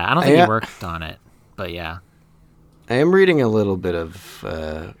 Yeah, I don't think he worked on it, but yeah. I am reading a little bit of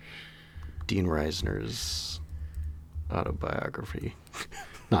Dean Reisner's autobiography.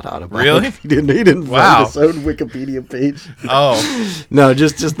 Not autobiography. Really? He didn't find his own Wikipedia page. Oh. No,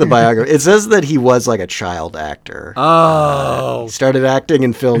 just the biography. It says that he was like a child actor. Oh. He started acting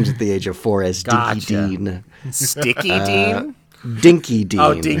in films at the age of 4 as Gotcha. Dinky Dean. Sticky Dean? Dinky Dean.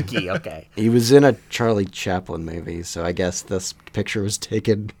 Oh, Dinky, okay. He was in a Charlie Chaplin movie, so I guess this picture was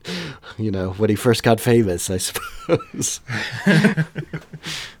taken, when he first got famous, I suppose.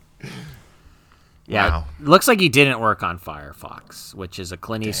 Yeah, Wow. Looks like he didn't work on Firefox, which is a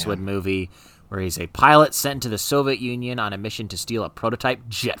Clint Eastwood movie where he's a pilot sent to the Soviet Union on a mission to steal a prototype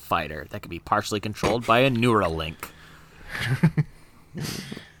jet fighter that could be partially controlled by a Neuralink.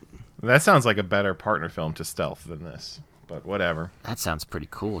 That sounds like a better partner film to Stealth than this, but whatever. That sounds pretty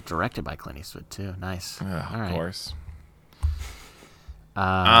cool. Directed by Clint Eastwood, too. Nice. All right. Of course.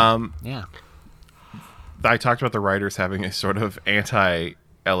 Yeah. I talked about the writers having a sort of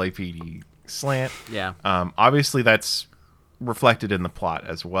anti-LAPD slant. Yeah. Obviously, that's reflected in the plot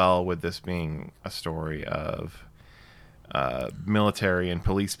as well, with this being a story of military and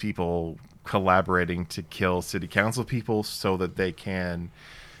police people collaborating to kill city council people so that they can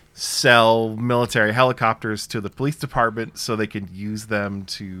sell military helicopters to the police department so they can use them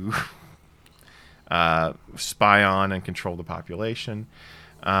to spy on and control the population.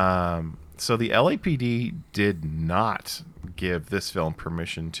 So the LAPD did not give this film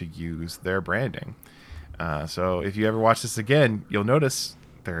permission to use their branding. So if you ever watch this again, you'll notice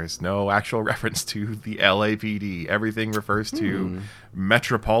there is no actual reference to the LAPD. Everything refers to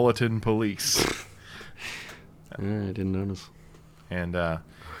Metropolitan Police. I didn't notice. And the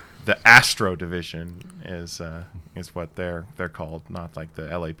Astro Division is what they're called, not like the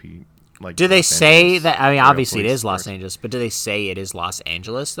LAPD. Like, do they Los say Angeles that? I mean, obviously it Police is Los Force. Angeles, but do they say it is Los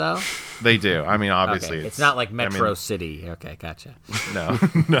Angeles though? They do. I mean, obviously, Okay. It's not like Metro City. Okay, gotcha. No,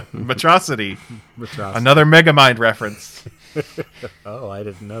 Metrocity. Metrocity. Another Megamind reference. Oh, I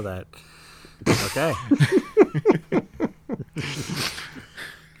didn't know that. Okay.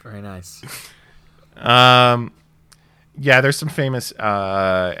 Very nice. Yeah, there's some famous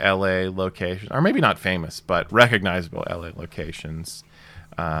LA locations, or maybe not famous, but recognizable LA locations,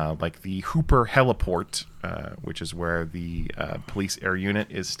 like the Hooper Heliport, which is where the police air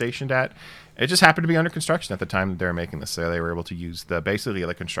unit is stationed at. It just happened to be under construction at the time that they were making this, so they were able to use basically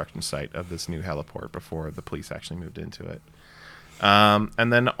the construction site of this new heliport before the police actually moved into it.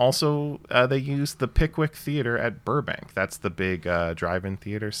 And then also they used the Pickwick Theater at Burbank. That's the big drive-in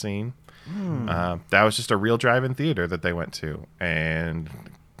theater scene. That was just a real drive-in theater that they went to, and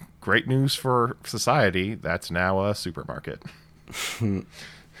great news for society. That's now a supermarket.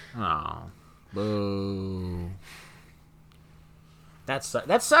 Oh, boo! That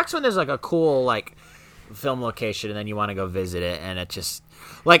sucks when there's like a cool like film location and then you want to go visit it, and it just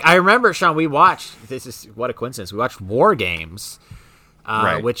like I remember, Sean. We watched. This is what a coincidence. We watched War Games.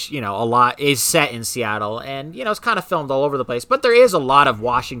 Right. Which, a lot is set in Seattle, and, it's kind of filmed all over the place, but there is a lot of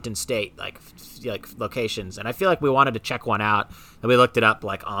Washington State, like locations, and I feel like we wanted to check one out, and we looked it up,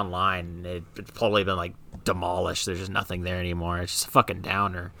 like, online, and it's probably been, like, demolished. There's just nothing there anymore. It's just a fucking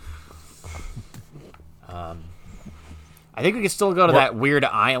downer. I think we could still go to that weird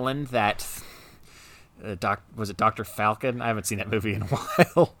island that, was it Dr. Falcon? I haven't seen that movie in a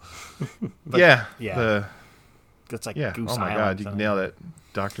while. But, yeah. It's like yeah. Goose Oh my Island. God, you nailed it,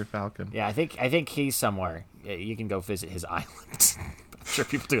 Dr. Falcon. Yeah, I think he's somewhere. You can go visit his island. I'm sure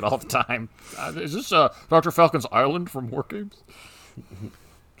people do it all the time. Is this Dr. Falcon's island from War Games?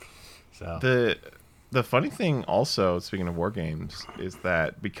 So the funny thing, also speaking of War Games, is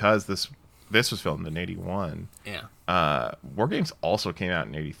that because this was filmed in '81, War Games also came out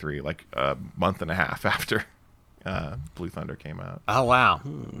in '83, like a month and a half after Blue Thunder came out. Oh wow.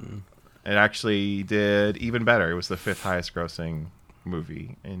 It actually did even better. It was the 5th highest grossing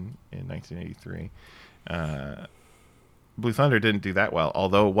movie in 1983. Blue Thunder didn't do that well,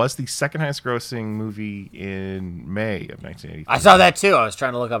 although it was the 2nd highest grossing movie in May of 1983. I saw that too. I was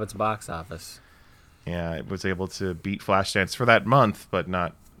trying to look up its box office. Yeah, it was able to beat Flashdance for that month, but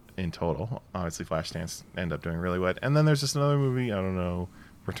not in total. Obviously, Flashdance ended up doing really well. And then there's just another movie, I don't know,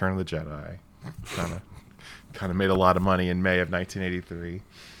 Return of the Jedi. Kind of made a lot of money in May of 1983.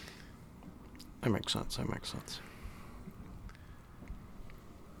 That makes sense.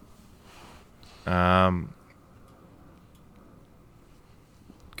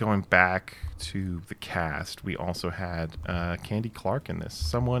 Going back to the cast, we also had Candy Clark in this.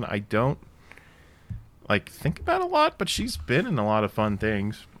 Someone I don't think about a lot, but she's been in a lot of fun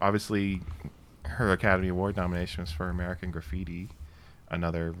things. Obviously, her Academy Award nomination was for American Graffiti,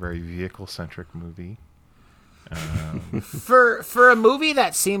 another very vehicle-centric movie. For a movie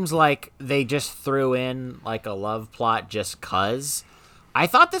that seems like they just threw in like a love plot just cuz, I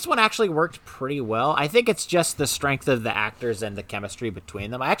thought this one actually worked pretty well. I think it's just the strength of the actors and the chemistry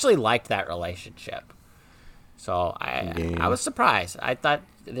between them. I actually liked that relationship. So I was surprised. I thought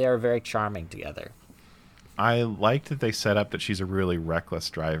they were very charming together. I liked that they set up that she's a really reckless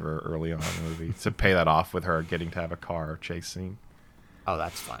driver early on in the movie to pay that off with her getting to have a car chase scene. Oh,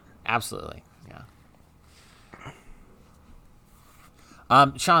 that's fun. Absolutely. Yeah.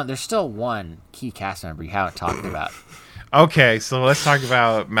 Sean, there's still one key cast member you haven't talked about. Okay, so let's talk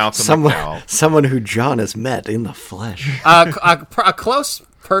about Malcolm MacDowell. Someone who John has met in the flesh. A close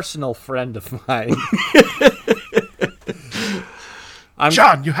personal friend of mine.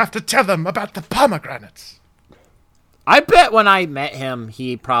 John, you have to tell them about the pomegranates. I bet when I met him,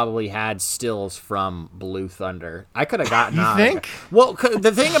 he probably had stills from Blue Thunder. I could have gotten on. You think? Well,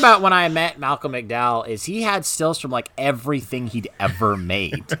 the thing about when I met Malcolm MacDowell is he had stills from like everything he'd ever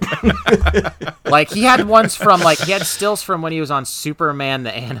made. Like he had stills from when he was on Superman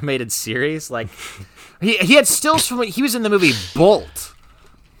the animated series. Like he had stills from when he was in the movie Bolt,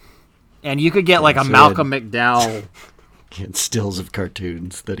 and you could get like a Malcolm MacDowell. He had stills of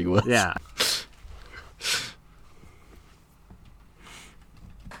cartoons that he was. Yeah.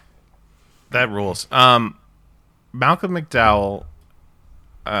 That rules. Malcolm MacDowell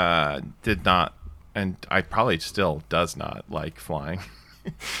did not, and I probably still does not like flying.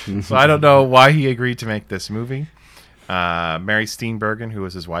 So I don't know why he agreed to make this movie. Mary Steenburgen, who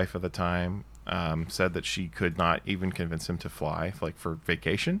was his wife at the time, said that she could not even convince him to fly, like for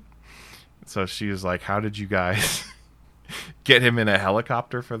vacation. So she was like, "How did you guys get him in a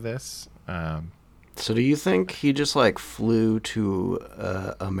helicopter for this?" So do you think he just like flew to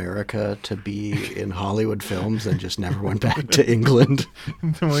America to be in Hollywood films and just never went back to England?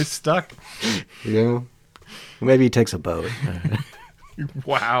 Well, he's stuck. Yeah. Maybe he takes a boat.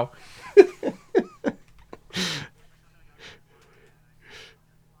 Wow.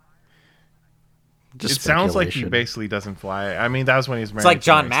 Just it sounds like he speculation. basically doesn't fly. I mean, that was when he was married like to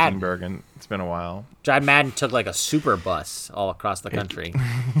John Mike Madden. Steenburgen, and it's been a while. John Madden took like a super bus all across the country.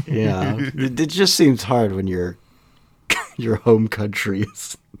 Yeah, it just seems hard when your home country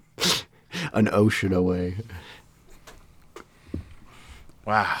is an ocean away.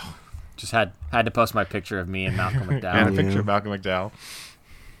 Wow. Just had to post my picture of me and Malcolm And a McDowell picture of Malcolm McDowell.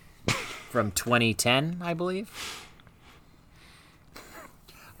 from 2010, I believe.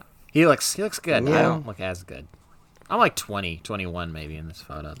 He looks good. Yeah. I don't look as good. I'm like 20, 21 maybe in this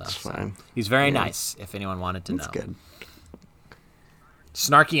photo though. That's fine. He's very nice. If anyone wanted to That's know, good.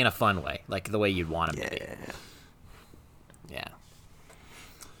 snarky in a fun way, like the way you'd want him to be. Yeah.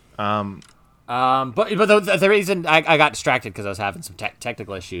 But the reason I got distracted because I was having some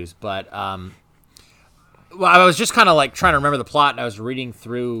technical issues, but well, I was just kind of like trying to remember the plot, and I was reading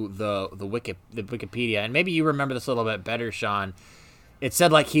through the Wikipedia, and maybe you remember this a little bit better, Sean. It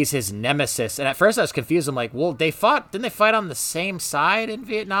said like he's his nemesis, and at first I was confused. I'm like, well, didn't they fight on the same side in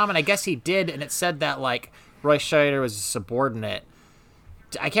Vietnam? And I guess he did, and it said that like Roy Scheider was a subordinate.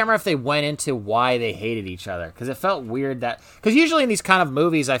 I can't remember if they went into why they hated each other, because it felt weird because usually in these kind of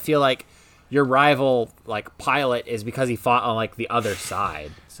movies, I feel like your rival like pilot is because he fought on like the other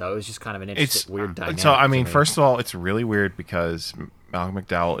side. So it was just kind of an interesting, weird dynamic. So I mean, first of all, it's really weird because Malcolm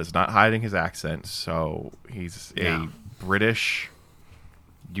McDowell is not hiding his accent, so he's a British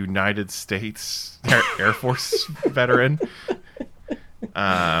United States Air Force veteran.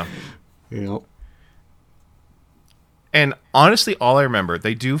 Yep. And honestly, all I remember,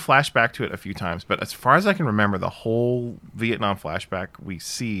 they do flash back to it a few times, but as far as I can remember, the whole Vietnam flashback we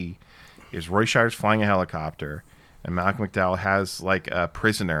see is Roy Scheider's flying a helicopter, and Malcolm McDowell has like a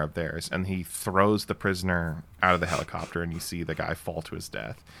prisoner of theirs, and he throws the prisoner out of the helicopter, and you see the guy fall to his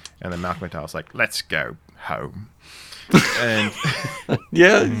death. And then Malcolm McDowell's like, "Let's go home." And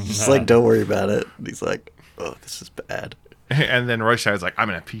Yeah, he's just like, don't worry about it. And he's like, oh, this is bad. and then Roy Scheider's like, "I'm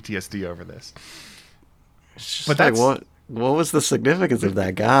gonna PTSD over this." But Like, that's what was the significance of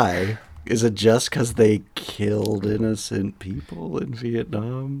that guy? Is it just because they killed innocent people in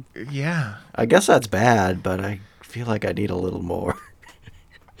Vietnam? yeah. I guess that's bad, but I feel like I need a little more.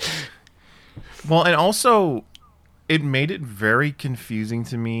 Well, and also, it made it very confusing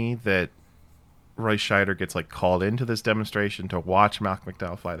to me that Roy Scheider gets like called into this demonstration to watch Malcolm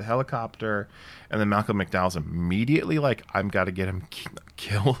McDowell fly the helicopter, and then Malcolm McDowell's immediately like, "I'm got to get him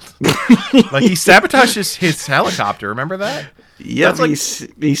killed." Like he sabotages his helicopter. Remember that? Yeah, That's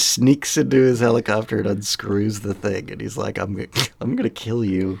he sneaks into his helicopter and unscrews the thing, and he's like, "I'm gonna kill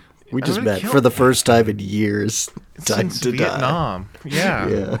you." We just gonna met kill for the you. first time in years. Time Since to die. Vietnam.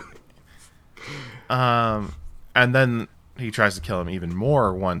 Yeah. Yeah. And then he tries to kill him even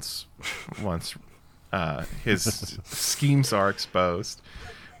more once his schemes are exposed.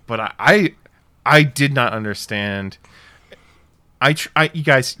 But I did not understand. You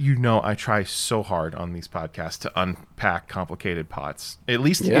guys, I try so hard on these podcasts to unpack complicated plots, at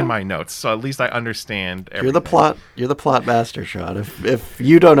least Yeah. in my notes. So at least I understand everything. You're the plot master, Sean. If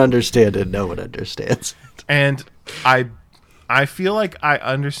you don't understand it, no one understands. And I feel like I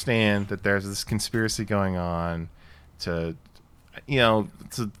understand that there's this conspiracy going on to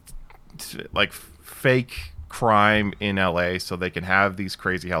like fake crime in LA so they can have these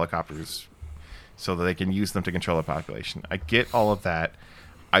crazy helicopters so that they can use them to control the population. I get all of that.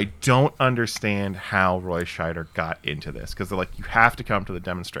 I don't understand how Roy Scheider got into this, because they're like, you have to come to the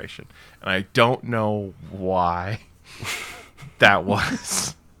demonstration. And I don't know why that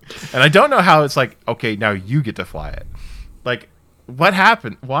was. And I don't know how it's like, okay, now you get to fly it. Like, what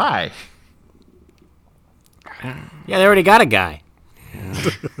happened? Why? Yeah, they already got a guy. And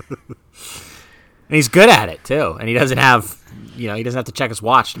he's good at it too. And he doesn't have to check his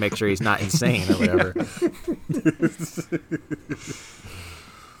watch to make sure he's not insane or whatever.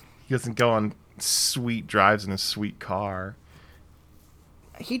 He doesn't go on sweet drives in a sweet car.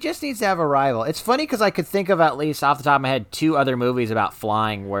 He just needs to have a rival. It's funny because I could think of, at least off the top of my head, 2 other movies about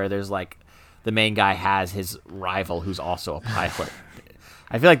flying where there's like the main guy has his rival who's also a pilot.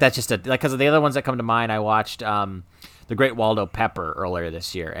 I feel like that's just because of the other ones that come to mind. I watched The Great Waldo Pepper earlier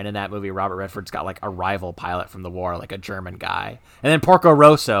this year, and in that movie, Robert Redford's got like a rival pilot from the war, like a German guy, and then Porco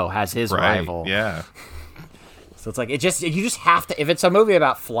Rosso has his rival. Yeah. So it's like you just have to. If it's a movie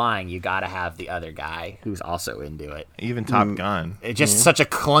about flying, you got to have the other guy who's also into it. Even Top Gun. It's just such a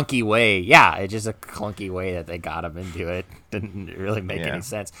clunky way. Yeah, it's just a clunky way that they got him into it. Didn't really make any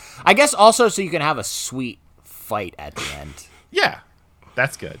sense. I guess also so you can have a sweet fight at the end. Yeah,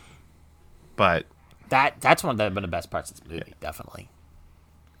 that's good. But That's one of the best parts of this movie, definitely.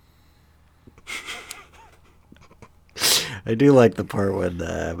 I do like the part when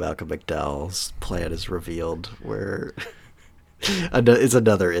Malcolm McDowell's plan is revealed, where it's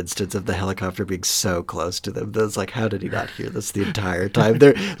another instance of the helicopter being so close to them. That's like, how did he not hear this the entire time?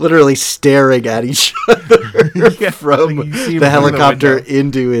 They're literally staring at each other from the helicopter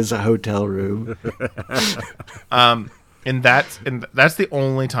into his hotel room. And that's the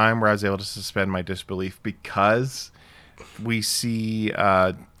only time where I was able to suspend my disbelief, because we see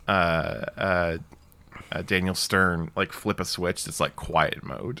Daniel Stern like flip a switch that's like quiet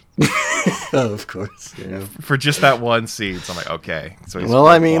mode. Oh, of course. Yeah. For just that one scene. So I'm like, okay. So well,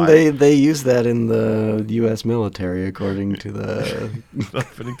 I mean, they use that in the U.S. military, according to the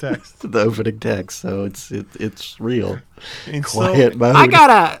opening text. The opening text. So it's real. And quiet mode.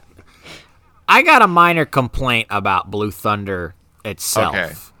 I got a minor complaint about Blue Thunder itself.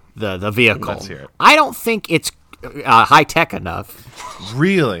 Okay. The vehicle. Let's hear it. I don't think it's high tech enough.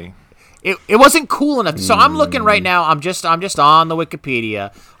 Really? It wasn't cool enough. So I'm looking right now. I'm just on the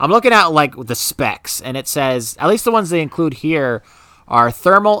Wikipedia. I'm looking at like the specs, and it says, at least the ones they include here are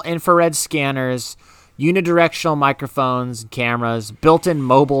thermal infrared scanners, unidirectional microphones and cameras, built-in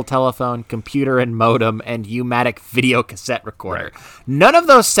mobile telephone, computer and modem, and U-matic video cassette recorder. Right. None of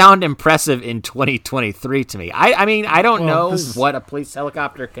those sound impressive in 2023 to me. I mean, I don't know what a police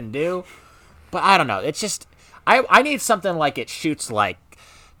helicopter can do, but I don't know. It's just I need something like it shoots like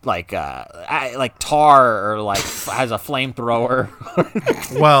tar, or like has a flamethrower.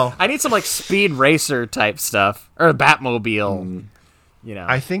 Well, I need some like Speed Racer type stuff, or a Batmobile. You know,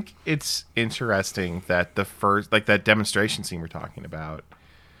 I think it's interesting that the first, like that demonstration scene we're talking about,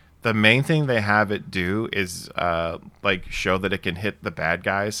 the main thing they have it do is like show that it can hit the bad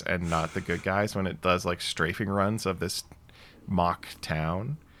guys and not the good guys when it does like strafing runs of this mock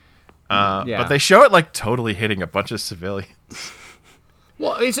town. But they show it like totally hitting a bunch of civilians.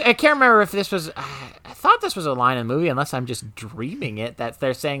 Well, I can't remember if this was... I thought this was a line in the movie, unless I'm just dreaming it, that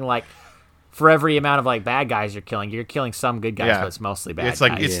they're saying, like, for every amount of, like, bad guys you're killing some good guys, but it's mostly bad guys. It's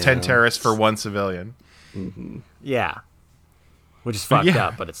like, it's 10 terrorists for one civilian. Mm-hmm. Yeah. Which is fucked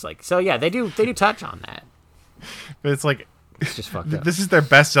up, but it's like... So, yeah, they do touch on that. But it's like... It's just fucked up. This is their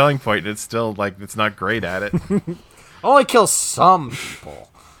best selling point, and it's still, like, it's not great at it. Only kills some people.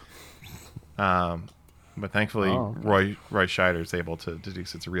 But thankfully, Roy Scheider is able to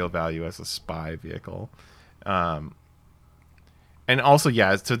deduce its real value as a spy vehicle. And also,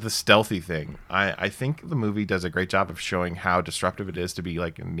 as to the stealthy thing, I think the movie does a great job of showing how disruptive it is to be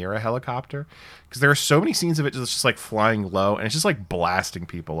like near a helicopter, because there are so many scenes of it just like flying low, and it's just like blasting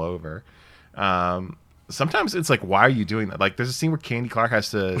people over. Sometimes it's like, why are you doing that? Like, there's a scene where Candy Clark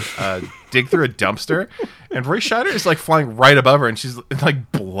has to dig through a dumpster, and Roy Scheider is like flying right above her, and she's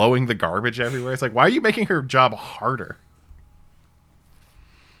like blowing the garbage everywhere. It's like, why are you making her job harder?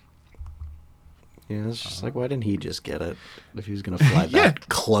 Yeah, it's just like, why didn't he just get it if he was going to fly that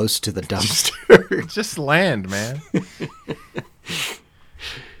close to the dumpster? Just land, man.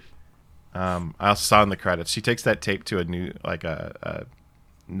 I also saw in the credits, she takes that tape to a new, like a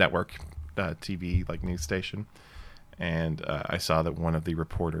network TV, like news station, and I saw that one of the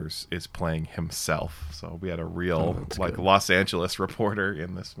reporters is playing himself. So we had a real good Los Angeles reporter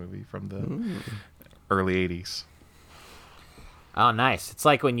in this movie from the early 80s. Oh, nice. It's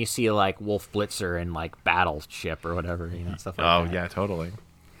like when you see like Wolf Blitzer in like Battleship or whatever, stuff like that. Oh yeah, totally.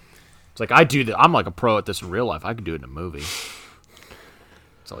 It's like, I do that. I'm like a pro at this in real life. I could do it in a movie.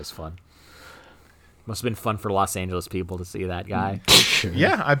 It's always fun. Must have been fun for Los Angeles people to see that guy. Sure.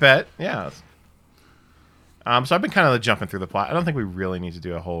 Yeah, I bet. Yeah. So I've been kind of jumping through the plot. I don't think we really need to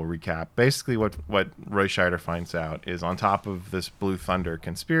do a whole recap. Basically, what Roy Scheider finds out is, on top of this Blue Thunder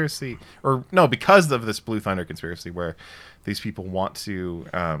conspiracy, because of this Blue Thunder conspiracy, where these people want to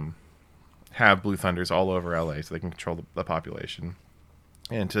have Blue Thunders all over LA so they can control the population,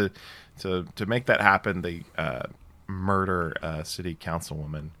 and to make that happen, they murder a city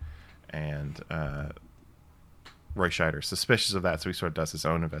councilwoman. And Roy Scheider, suspicious of that, so he sort of does his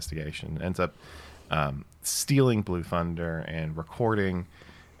own investigation. Ends up stealing Blue Thunder and recording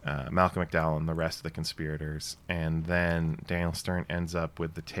Malcolm McDowell and the rest of the conspirators. And then Daniel Stern ends up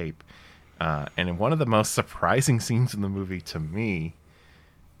with the tape. And in one of the most surprising scenes in the movie to me,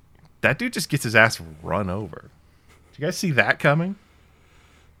 that dude just gets his ass run over. Did you guys see that coming?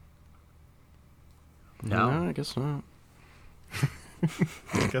 No, I guess not.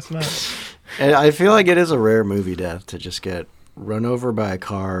 I guess not. And I feel like it is a rare movie death to just get run over by a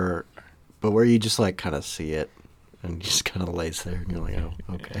car, but where you just like kind of see it and he just kind of lays there and you're like, oh,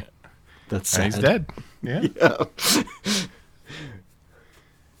 okay. That's sad. And he's dead. Yeah.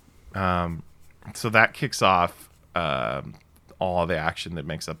 So that kicks off all the action that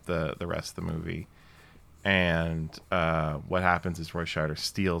makes up the rest of the movie. And what happens is Roy Scheider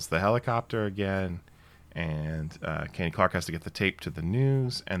steals the helicopter again, and Kenny Clark has to get the tape to the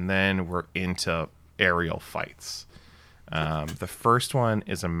news, and then we're into aerial fights. The first one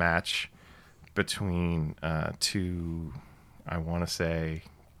is a match between two, I want to say,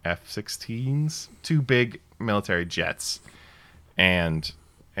 F-16s, two big military jets, and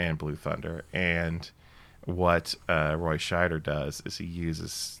Blue Thunder. And what Roy Scheider does is he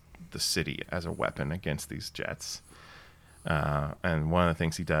uses the city as a weapon against these jets. And one of the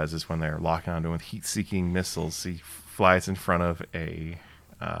things he does is when they're locking onto him with heat-seeking missiles, he flies in front of a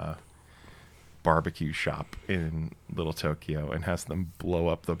barbecue shop in Little Tokyo and has them blow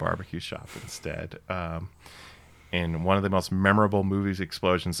up the barbecue shop instead. In one of the most memorable movies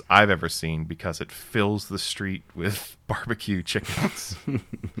explosions I've ever seen, because it fills the street with barbecue chickens.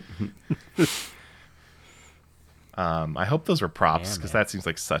 I hope those were props, because that seems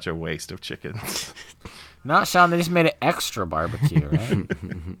like such a waste of chickens. No, Sean, they just made it extra barbecue, right?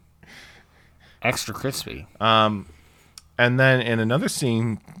 Extra crispy. And then in another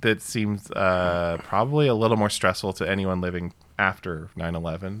scene that seems probably a little more stressful to anyone living after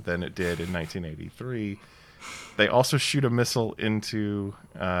 9/11 than it did in 1983, they also shoot a missile into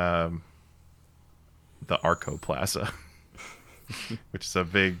the Arco Plaza, which is a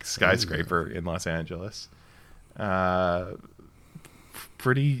big skyscraper in Los Angeles.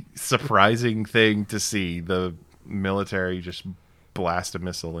 Pretty surprising thing to see, the military just blast a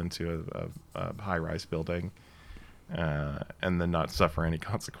missile into a high-rise building, and then not suffer any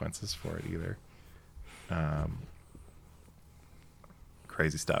consequences for it either.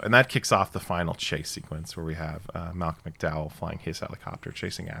 Crazy stuff. And that kicks off the final chase sequence, where we have Malcolm McDowell flying his helicopter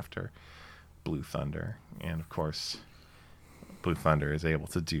chasing after Blue Thunder. And of course, Blue Thunder is able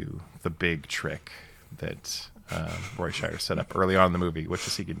to do the big trick that Roy Scheider set up early on in the movie, which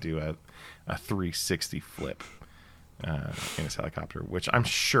is he can do a 360 flip in his helicopter, which I'm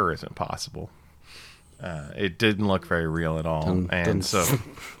sure isn't possible. It didn't look very real at all,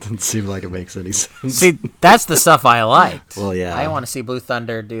 Doesn't seem like it makes any sense. See, that's the stuff I liked. Well, yeah. I want to see Blue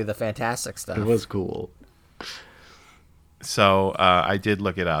Thunder do the fantastic stuff. It was cool. So I did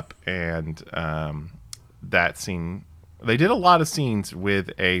look it up, and that scene, they did a lot of scenes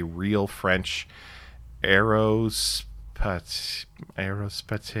with a real French Aerospatiale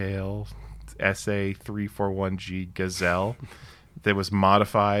SA-341G Gazelle that was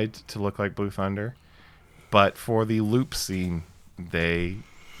modified to look like Blue Thunder. But for the loop scene, they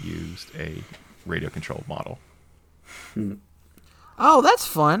used a radio-controlled model. Oh, that's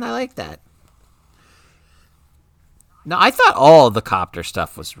fun. I like that. No, I thought all of the copter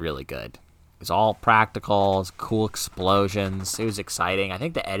stuff was really good. It was all practical, it was cool explosions. It was exciting. I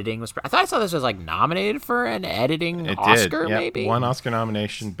think the editing was... I thought I saw this was like nominated for an editing Oscar, Yep. maybe? One Oscar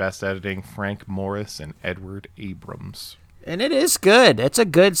nomination, Best Editing, Frank Morris and Edward Abrams. And it is good. It's a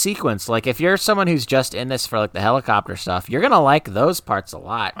good sequence. Like, if you're someone who's just in this for like the helicopter stuff, you're gonna like those parts a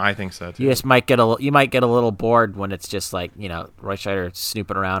lot. I think so too. You just might get a little bored when it's just like, Roy Scheider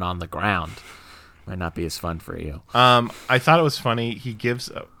snooping around on the ground. Might not be as fun for you. I thought it was funny. He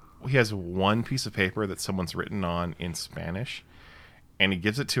has one piece of paper that someone's written on in Spanish, and he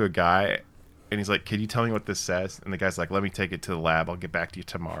gives it to a guy, and he's like, "Can you tell me what this says?" And the guy's like, "Let me take it to the lab. I'll get back to you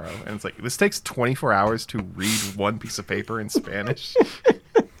tomorrow." And it's like, this takes 24 hours to read one piece of paper in Spanish.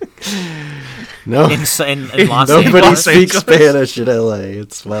 No, in Los nobody Angeles. speaks Spanish in LA.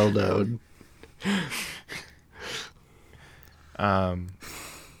 It's well known.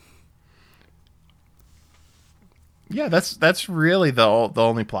 Yeah, that's really the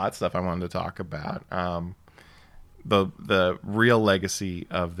only plot stuff I wanted to talk about. The real legacy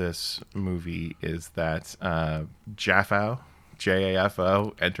of this movie is that Jaffo,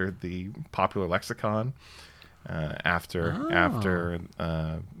 Jafo, entered the popular lexicon after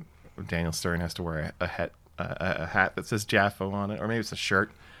Daniel Stern has to wear a hat that says Jaffo on it, or maybe it's a shirt.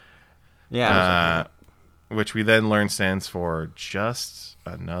 Yeah. Which we then learn stands for just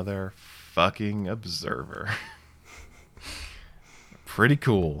another fucking observer. Pretty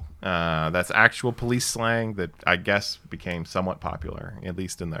cool. That's actual police slang that I guess became somewhat popular, at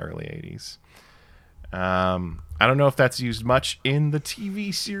least in the early 80s. I don't know if that's used much in the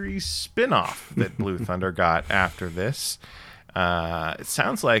TV series spin-off that Blue Thunder got after this. It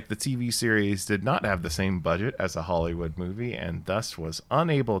sounds like the TV series did not have the same budget as a Hollywood movie, and thus was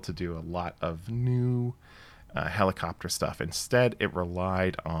unable to do a lot of new helicopter stuff. Instead, it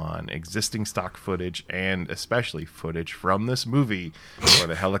relied on existing stock footage, and especially footage from this movie for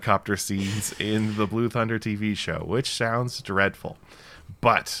the helicopter scenes in the Blue Thunder TV show, which sounds dreadful.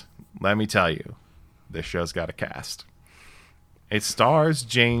 But let me tell you, this show's got a cast. It stars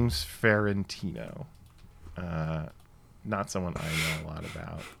James Ferrantino, Not someone I know a lot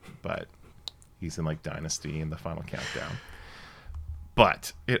about, but he's in like Dynasty and The Final Countdown.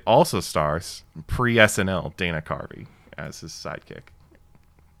 But it also stars pre-SNL Dana Carvey as his sidekick.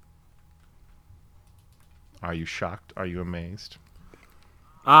 Are you shocked? Are you amazed?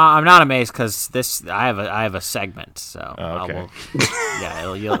 I'm not amazed because I have a segment, so okay.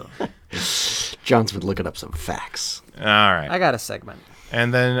 You'll John's been looking up some facts. All right. I got a segment.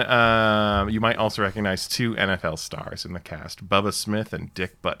 And then you might also recognize 2 NFL stars in the cast, Bubba Smith and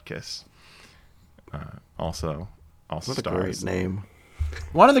Dick Butkus. Also What a stars. great name.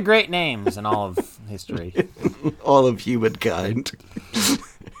 One of the great names in all of history. All of humankind.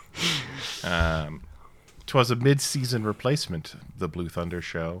 'Twas a mid-season replacement, the Blue Thunder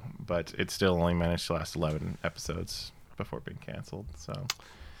show, but it still only managed to last 11 episodes before being canceled. So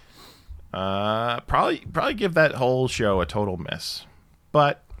probably give that whole show a total miss.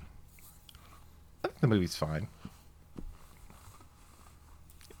 But I think the movie's fine.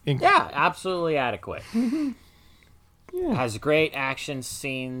 Yeah, absolutely adequate. Yeah. Has great action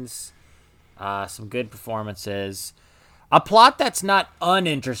scenes, some good performances. A plot that's not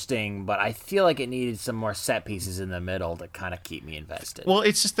uninteresting, but I feel like it needed some more set pieces in the middle to kind of keep me invested. Well,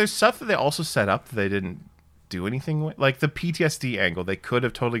 it's just there's stuff that they also set up that they didn't do anything with. Like the PTSD angle, they could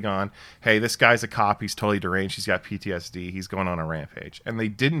have totally gone, hey, this guy's a cop, he's totally deranged, he's got PTSD, he's going on a rampage. And they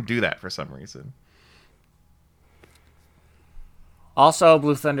didn't do that for some reason. Also,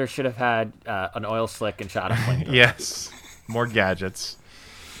 Blue Thunder should have had an oil slick and shot a flamethrower. Yes. More gadgets.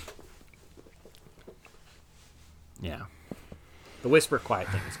 Yeah. The whisper quiet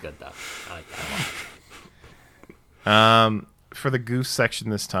thing is good, though. I like that a lot. For the goose section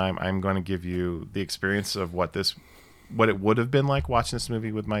this time, I'm going to give you the experience of what it would have been like watching this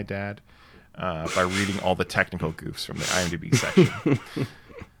movie with my dad by reading all the technical goofs from the IMDb section.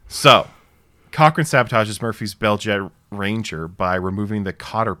 So, Cochran sabotages Murphy's Bell Jet Ranger by removing the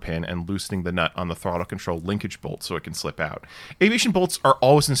cotter pin and loosening the nut on the throttle control linkage bolt so it can slip out. Aviation bolts are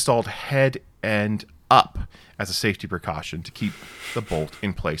always installed head and up as a safety precaution to keep the bolt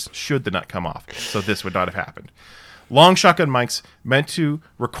in place should the nut come off, so this would not have happened. Long shotgun mics meant to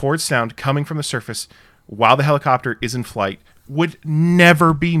record sound coming from the surface while the helicopter is in flight would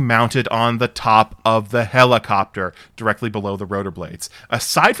never be mounted on the top of the helicopter directly below the rotor blades.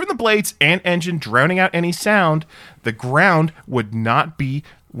 Aside from the blades and engine drowning out any sound, the ground would not be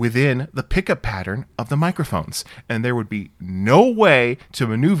within the pickup pattern of the microphones, and there would be no way to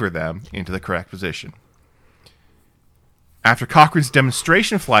maneuver them into the correct position. After Cochran's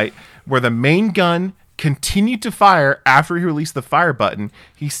demonstration flight, where the main gun continued to fire after he released the fire button,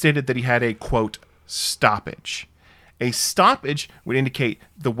 he stated that he had a, quote, stoppage. A stoppage would indicate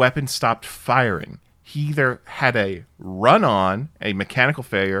the weapon stopped firing. He either had a run-on, a mechanical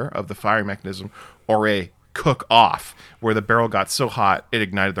failure of the firing mechanism, or a cook-off, where the barrel got so hot it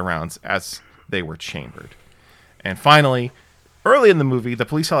ignited the rounds as they were chambered. And finally, early in the movie, the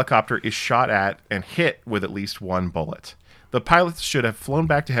police helicopter is shot at and hit with at least one bullet. The pilots should have flown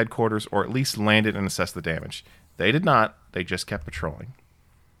back to headquarters or at least landed and assessed the damage. They did not. They just kept patrolling.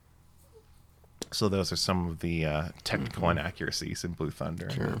 So those are some of the technical inaccuracies in Blue Thunder.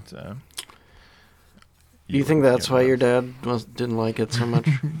 Sure. That, You think that's why your dad didn't like it so much?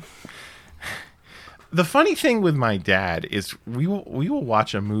 The funny thing with my dad is we will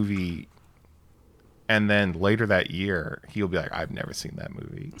watch a movie, and then later that year he'll be like, "I've never seen that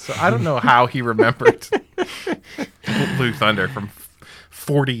movie." So I don't know how he remembered Blue Thunder from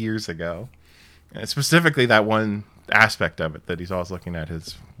 40 years ago, and specifically that one aspect of it that he's always looking at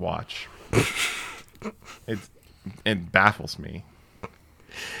his watch. It baffles me.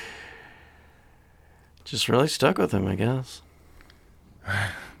 Just really stuck with him, I guess.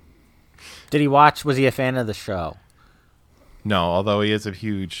 Was he a fan of the show? No, although he is a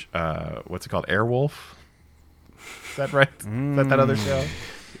huge, what's it called, Airwolf? Is that right? Is that other show?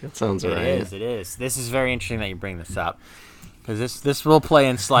 That sounds right. It is. This is very interesting that you bring this up, because this will play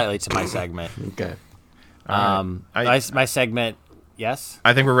in slightly to my segment. Okay. My segment, yes?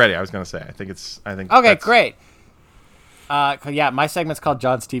 I think we're ready. I was going to say, I think. Okay, great. My segment's called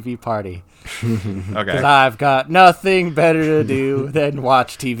John's TV Party. Okay. Because I've got nothing better to do than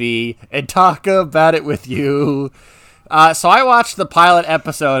watch TV and talk about it with you. So I watched the pilot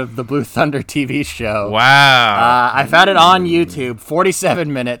episode of the Blue Thunder TV show. Wow. I found it on YouTube,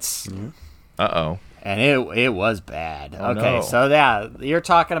 47 minutes. Uh-oh. And it was bad. Oh, okay, no. so yeah, you're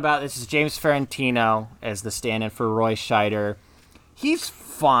talking about, this is James Ferrantino as the stand-in for Roy Scheider. He's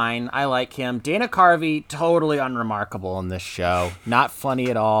fine. I like him. Dana Carvey, totally unremarkable in this show. Not funny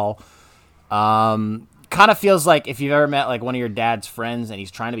at all. kind of feels like if you've ever met like one of your dad's friends and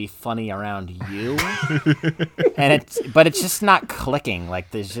he's trying to be funny around you, and it's just not clicking. Like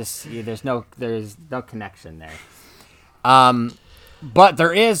there's no connection there. But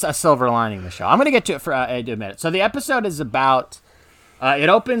there is a silver lining in the show. I'm going to get to it for a minute. So the episode is about. It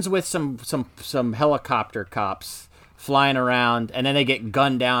opens with some helicopter cops flying around, and then they get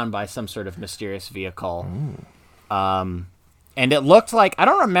gunned down by some sort of mysterious vehicle. And it looked like, I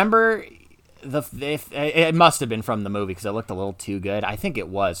don't remember if it must have been from the movie because it looked a little too good. I think it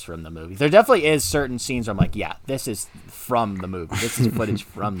was from the movie. There definitely is certain scenes where I'm like, yeah, this is from the movie. This is footage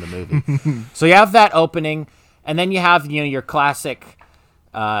from the movie. So you have that opening, and then you have your classic,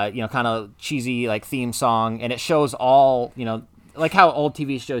 kind of cheesy like theme song, and it shows all like how old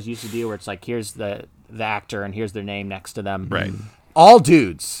TV shows used to do, where it's like here's the actor and here's their name next to them. Right. All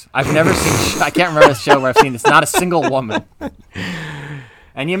dudes. I've never seen. I can't remember a show where I've seen it's not a single woman.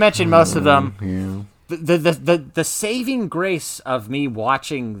 And you mentioned most of them. Yeah. The saving grace of me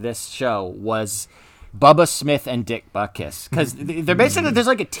watching this show was Bubba Smith and Dick Butkus, because they're basically there's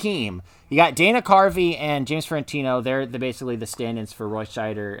like a team. You got Dana Carvey and James Ferrantino. They're basically the stand-ins for Roy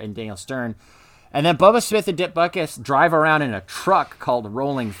Scheider and Daniel Stern. And then Bubba Smith and Dick Butkus drive around in a truck called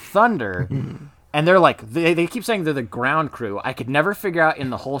Rolling Thunder. And they're like, they keep saying they're the ground crew. I could never figure out in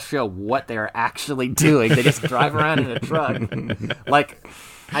the whole show what they're actually doing. They just drive around in a truck. Like,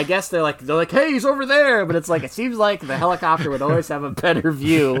 I guess they're like, hey, he's over there. But it's like, it seems like the helicopter would always have a better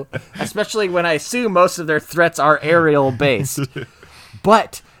view, especially when I assume most of their threats are aerial based.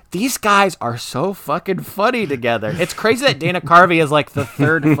 But these guys are so fucking funny together. It's crazy that Dana Carvey is like the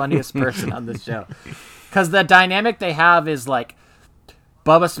third funniest person on this show. Because the dynamic they have is like,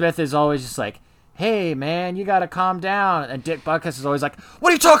 Bubba Smith is always just like, hey, man, you got to calm down. And Dick Butkus is always like,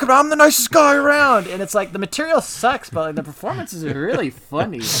 what are you talking about? I'm the nicest guy around. And it's like, the material sucks, but like the performances are really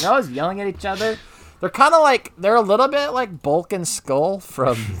funny. And they're always yelling at each other. They're kind of like, they're a little bit like Bulk and Skull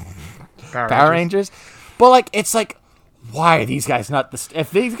from Power Rangers. But like, it's like, why are these guys not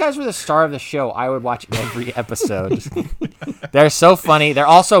if these guys were the star of the show, I would watch every episode. They're so funny. They're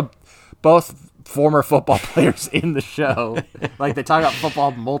also both former football players in the show. Like, they talk about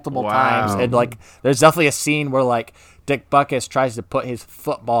football multiple times, and like there's definitely a scene where like Dick Butkus tries to put his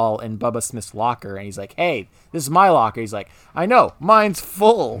football in Bubba Smith's locker, and he's like, hey, this is my locker. He's like, I know, mine's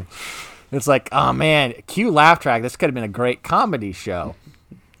full. It's like, oh man, cue laugh track. This could have been a great comedy show.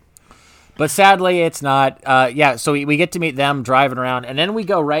 But sadly, it's not. So we get to meet them driving around, and then we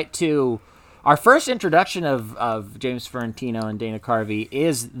go right to our first introduction of James Ferrantino and Dana Carvey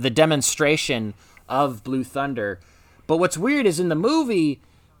is the demonstration of Blue Thunder. But what's weird is in the movie,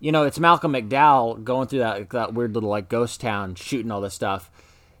 it's Malcolm MacDowell going through that weird little like ghost town shooting all this stuff.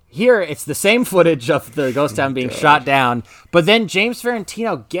 Here, it's the same footage of the ghost town being shot down, but then James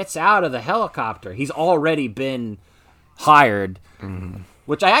Ferrantino gets out of the helicopter. He's already been hired. Mm-hmm.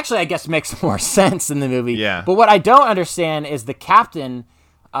 Which I guess makes more sense in the movie. Yeah. But what I don't understand is the captain,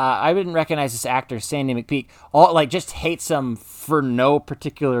 I didn't recognize this actor, Sandy McPeak, just hates him for no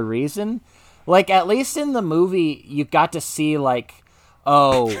particular reason. Like, at least in the movie, you got to see, like,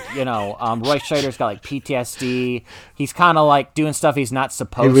 Roy Scheider's got, like, PTSD. He's kind of, like, doing stuff he's not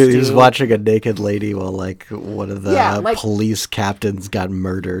supposed to. He was watching a naked lady while, like, one of the police captains got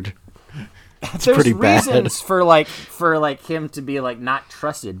murdered. It's There's pretty bad. Reasons for him to be like not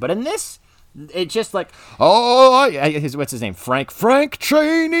trusted, but in this, it's just like what's his name, Frank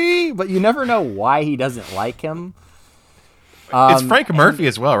Chaney, but you never know why he doesn't like him. It's Frank Murphy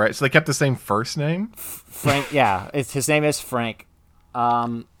as well, right? So they kept the same first name. Frank, yeah, his name is Frank.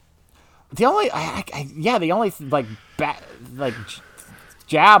 The only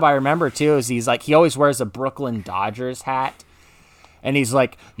jab I remember too is he always wears a Brooklyn Dodgers hat. And he's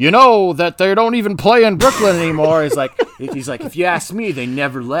like, that they don't even play in Brooklyn anymore. He's like, if you ask me, they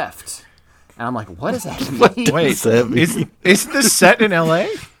never left. And I'm like, what does that mean? Wait, is this set in L.A.?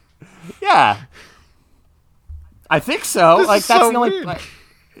 Yeah, I think so. That's the so only. weird.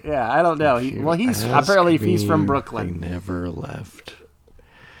 Yeah, I don't know. He's from Brooklyn. They never left.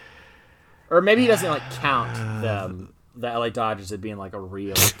 Or maybe he doesn't count the LA Dodgers as being like a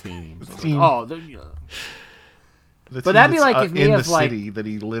real team. So but that'd be like if me in if the like city that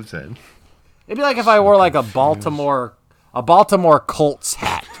he lives in. It'd be like if I wore like a Baltimore Colts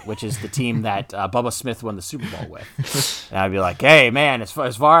hat, which is the team that Bubba Smith won the Super Bowl with. And I'd be like, hey man, as far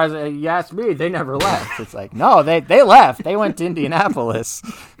as you ask me, they never left. It's like, no, they left. They went to Indianapolis.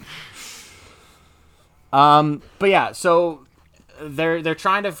 But yeah, so they're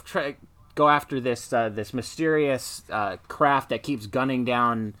trying to go after this mysterious craft that keeps gunning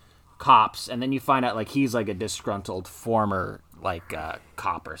down cops, and then you find out like he's like a disgruntled former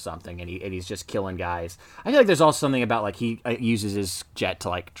cop or something, and he's just killing guys. I feel like there's also something about like he uses his jet to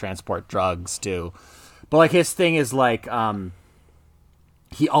like transport drugs too, but like his thing is like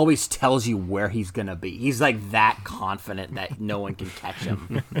he always tells you where he's gonna be. He's like that confident that no one can catch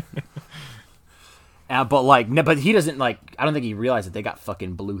him. But he doesn't like. I don't think he realized that they got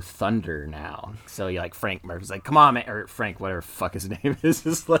fucking Blue Thunder now. So he like Frank Murphy's like, come on, man, or Frank, whatever the fuck his name is,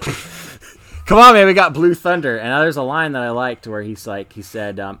 just like, come on, man, we got Blue Thunder. And there's a line that I liked where he says,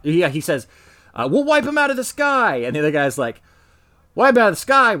 we'll wipe him out of the sky. And the other guy's like, wipe out of the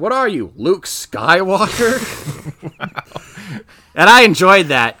sky? What are you, Luke Skywalker? Wow. And I enjoyed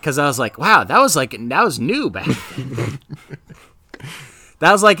that because I was like, wow, that was new back then.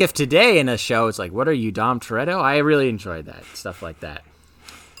 That was like if today in a show it's like, what are you, Dom Toretto? I really enjoyed that, stuff like that.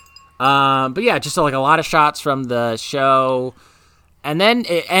 But yeah, just like a lot of shots from the show. And then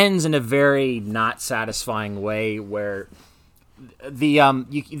it ends in a very not satisfying way where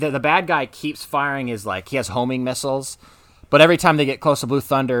the bad guy keeps firing his, like, he has homing missiles. But every time they get close to Blue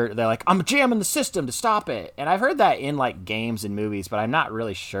Thunder, they're like, I'm jamming the system to stop it. And I've heard that in, like, games and movies, but I'm not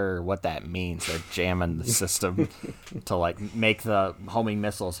really sure what that means. They're jamming the system to, like, make the homing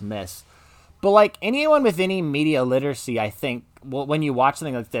missiles miss. But, like, anyone with any media literacy, I think, when you watch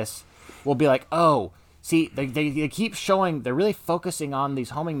something like this, will be like, oh, see, they keep showing, they're really focusing on these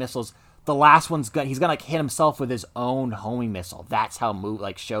homing missiles. The last one's he's gonna, like, hit himself with his own homing missile. That's how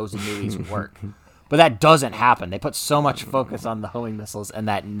shows and movies work. But that doesn't happen. They put so much focus on the homing missiles, and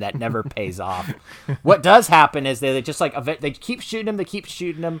that never pays off. What does happen is they just like they keep shooting him.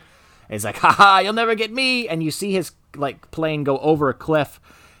 And he's like, haha, you'll never get me. And you see his like plane go over a cliff,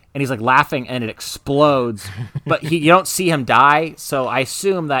 and he's like laughing, and it explodes. But you don't see him die. So I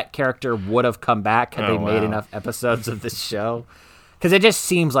assume that character would have come back had they made enough episodes of this show. Because it just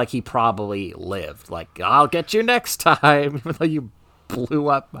seems like he probably lived. Like, I'll get you next time, even though you blew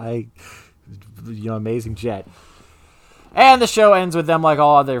up my amazing jet. And the show ends with them like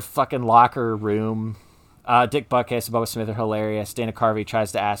all in their fucking locker room. Dick Buckus and Bubba Smith are hilarious. Dana Carvey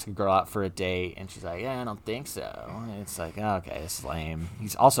tries to ask a girl out for a date, and she's like, yeah, I don't think so. And it's like, okay, it's lame.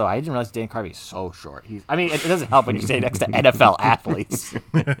 He's also, I didn't realize Dana Carvey is so short. It doesn't help when you stay next to NFL athletes.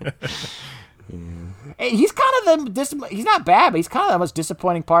 He's kind of he's not bad, but he's kind of the most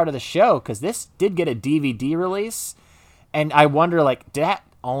disappointing part of the show, because this did get a DVD release, and I wonder, like, did that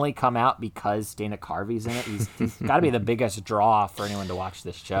only come out because Dana Carvey's in it? He's got to be the biggest draw for anyone to watch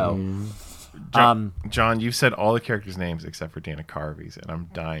this show. John, you've said all the characters' names except for Dana Carvey's, and I'm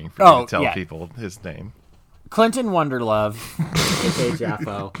dying for you to tell people his name. Clinton Wonderlove, aka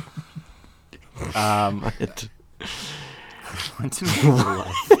Jaffo. Clinton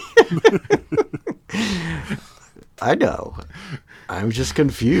Wonderlove. I know. I'm just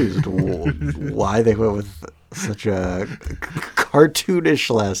confused why they went with such a cartoonish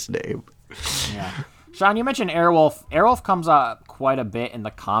last name. Yeah. Sean, you mentioned Airwolf. Airwolf comes up quite a bit in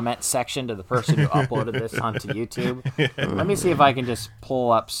the comment section to the person who uploaded this onto YouTube. Let me see if I can just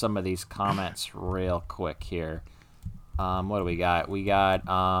pull up some of these comments real quick here. What do we got? We got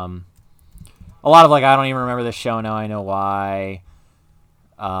a lot of like, I don't even remember this show. Now I know why.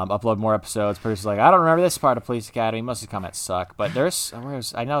 Upload more episodes. Producer's like, I don't remember this part of Police Academy. Most of the comments suck. But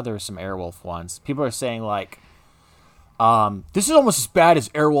I know there were some Airwolf ones. People are saying like, this is almost as bad as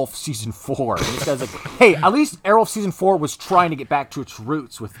Airwolf Season 4. And this guy's like, hey, at least Airwolf Season 4 was trying to get back to its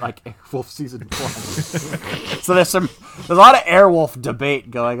roots with like Airwolf Season 1. So there's a lot of Airwolf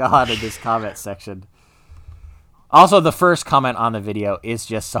debate going on in this comment section. Also, the first comment on the video is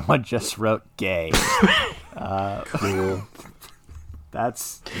just someone just wrote gay. Cool.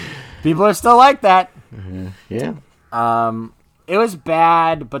 That's, people are still like that. Mm-hmm. Yeah. It was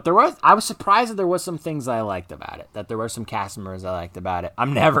bad, but I was surprised that there was some things I liked about it. That there were some cast members I liked about it.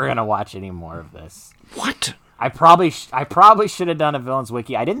 I'm never gonna watch any more of this. What? I probably should have done a villains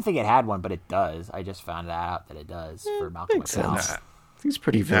wiki. I didn't think it had one, but it does. I just found out that it does for Malcolm MacDowell. He's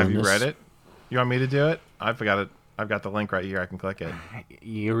pretty villainous. Have you read it? You want me to do it? I've got it. I've got the link right here. I can click it.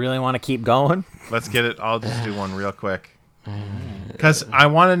 You really want to keep going? Let's get it. I'll just do one real quick. Because I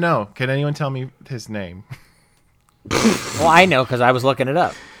want to know. Can anyone tell me his name? Well, I know because I was looking it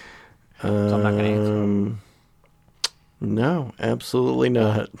up. So I'm not going to answer. No, absolutely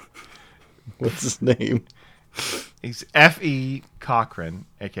not. What's his name? He's F.E. Cochran,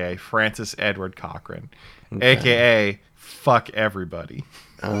 a.k.a. Francis Edward Cochran, a.k.a. Fuck Everybody.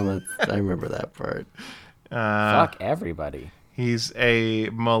 I remember that part. Fuck Everybody. He's a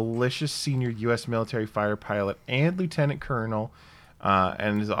malicious senior U.S. military fighter pilot and lieutenant colonel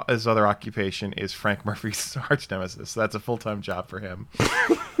And his other occupation is Frank Murphy's arch nemesis. So that's a full-time job for him.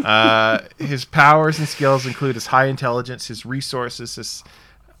 His powers and skills include his high intelligence, his resources, his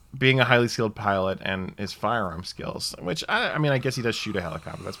being a highly skilled pilot, and his firearm skills, which, I mean, I guess he does shoot a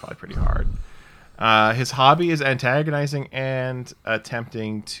helicopter. That's probably pretty hard. His hobby is antagonizing and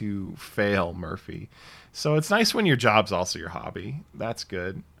attempting to fail Murphy. So it's nice when your job's also your hobby. That's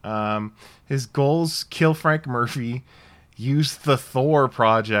good. His goals: kill Frank Murphy, use the Thor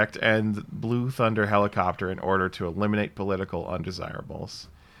project and Blue Thunder helicopter in order to eliminate political undesirables.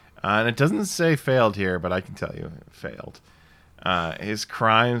 And it doesn't say failed here, but I can tell you it failed. His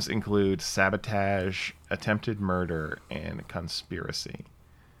crimes include sabotage, attempted murder, and conspiracy.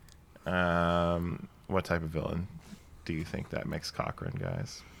 What type of villain do you think that makes Cochran,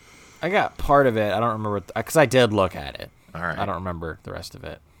 guys? I got part of it. I don't remember because I did look at it. All right. I don't remember the rest of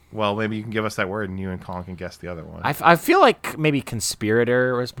it. Well, maybe you can give us that word, and you and Colin can guess the other one. I feel like maybe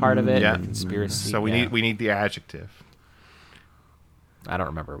conspirator was part of it. Yeah. Conspiracy. So we need the adjective. I don't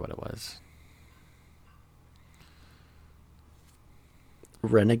remember what it was.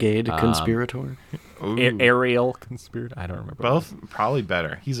 Renegade conspirator. Aerial conspirator. I don't remember. Both probably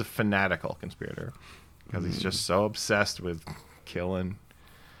better. He's a fanatical conspirator because he's just so obsessed with killing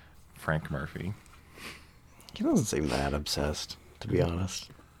Frank Murphy. He doesn't seem that obsessed, to be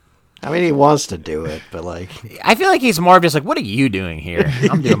honest. I mean, he wants to do it, but like, I feel like he's more of just like, what are you doing here?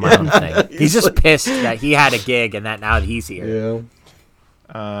 I'm doing my own thing. He's just pissed that he had a gig and that now he's here.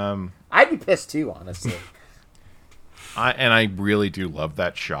 yeah. I'd be pissed too, honestly. I really do love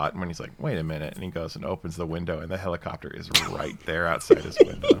that shot when he's like, wait a minute, and he goes and opens the window, and the helicopter is right there outside his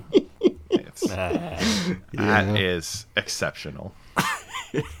window. That is exceptional.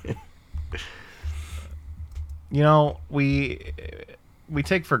 You know, we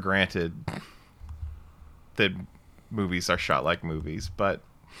take for granted that movies are shot like movies, but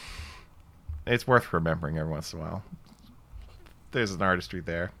it's worth remembering every once in a while. There's an artistry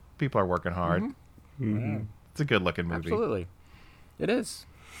there. People are working hard. Mm-hmm. It's a good-looking movie. Absolutely. It is.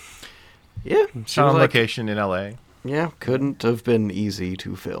 Yeah. Shot on location in L.A. Yeah, couldn't have been easy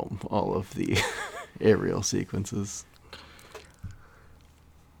to film all of the aerial sequences.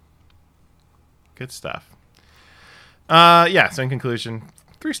 Good stuff. Yeah, so in conclusion,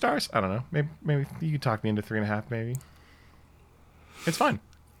 3 stars. I don't know. Maybe you could talk me into 3.5, maybe. It's fun.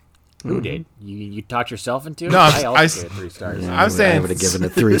 Who did? You talked yourself into it? No, I also gave it 3 stars. Yeah, I'm saying I would have given it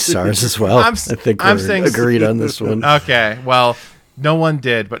 3 stars as well. I think we're saying agreed on this one. Okay, well, no one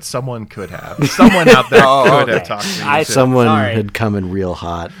did, but someone could have. Someone out there could have talked me into it. Someone Sorry. had come in real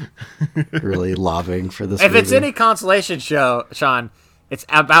hot, really lobbying for this If movie. it's any consolation show, Sean, it's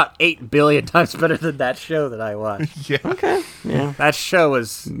about 8 billion times better than that show that I watched. Yeah. Okay, yeah. That show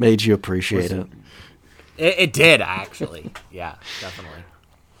was... Made you appreciate it. It did, actually. Yeah, definitely.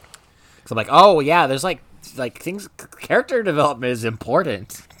 So I'm like, oh, yeah, there's like things... Character development is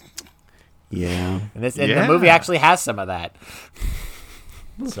important. Yeah. And the movie actually has some of that.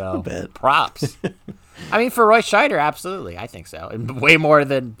 So, A bit. props. I mean, for Roy Scheider, absolutely. I think so. And way more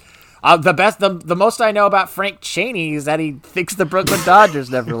than... the most I know about Frank Chaney is that he thinks the Brooklyn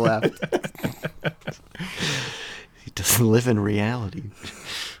Dodgers never left. He doesn't live in reality.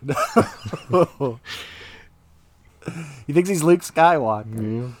 He thinks he's Luke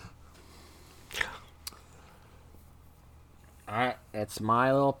Skywalker. Yeah. All right, it's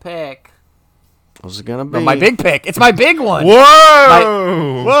my little pick. What's it gonna be? No, my big pick. It's my big one.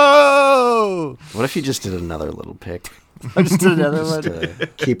 Whoa! Whoa! What if you just did another little pick? Just another one. To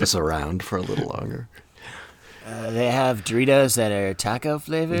keep us around for a little longer. They have Doritos that are taco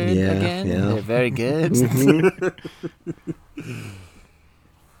flavored again. Yeah. They're very good.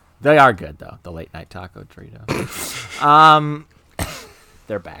 They are good though. The late night taco Dorito.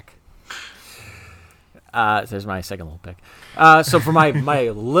 They're back. There's my second little pick. So for my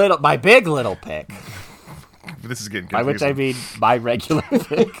big little pick, This is getting by confusing. which I mean my regular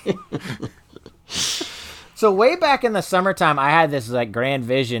pick. So way back in the summertime, I had this like grand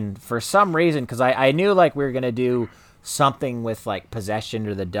vision for some reason because I knew like we were gonna do something with like possession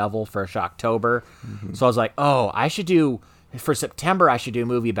or the devil for Shocktober. Mm-hmm. So I was like, oh, I should do for September. I should do a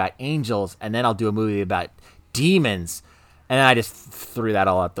movie about angels, and then I'll do a movie about demons. And then I just threw that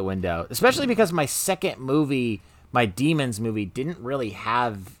all out the window, especially because my second movie, my demons movie, didn't really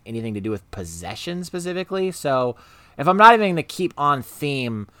have anything to do with possession specifically. So if I'm not even going to keep on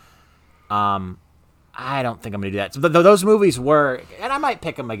theme, I don't think I'm going to do that. So those movies were, and I might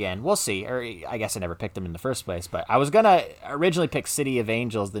pick them again. We'll see. Or I guess I never picked them in the first place. But I was going to originally pick City of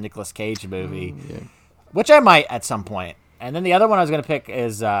Angels, the Nicolas Cage movie, which I might at some point. And then the other one I was going to pick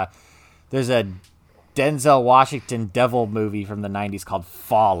is there's a Denzel Washington devil movie from the 90s called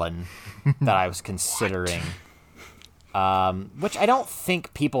Fallen that I was considering. Which I don't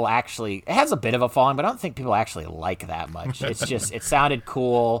think people actually... It has a bit of a following, but I don't think people actually like that much. It's just... It sounded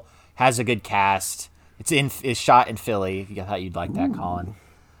cool, has a good cast. It's shot in Philly. I thought you'd like that, Colin.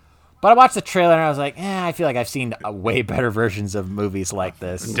 But I watched the trailer and I was like, I feel like I've seen way better versions of movies like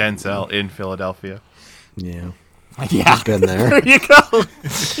this. Denzel in Philadelphia. Yeah. Yeah. He's been there. There you go.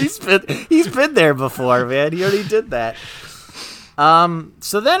 He's been there before, man. He already did that.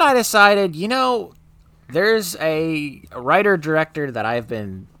 So then I decided, there's a writer-director that I've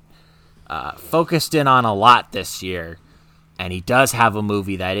been focused in on a lot this year, and he does have a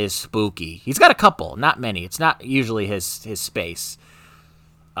movie that is spooky. He's got a couple, not many. It's not usually his space.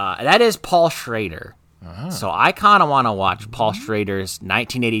 That is Paul Schrader. Uh-huh. So I kind of want to watch Paul Schrader's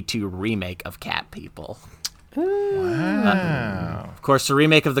 1982 remake of Cat People. Wow. Of course, the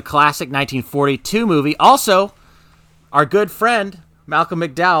remake of the classic 1942 movie. Also, our good friend, Malcolm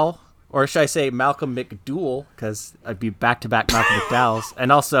MacDowell, or should I say Malcolm McDowell, because I'd be back-to-back Malcolm McDowells,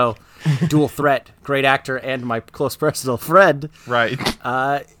 and also Dual Threat, great actor and my close personal friend. Right.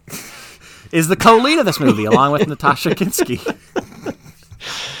 Is the co-lead of this movie, along with Natasha Kinski.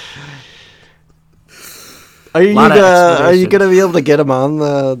 Are you gonna be able to get him on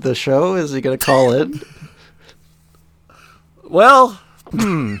the show? Is he gonna call in? Well,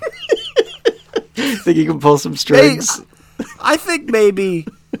 think you can pull some strings? I think maybe.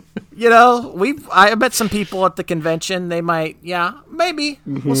 I met some people at the convention. They might, maybe.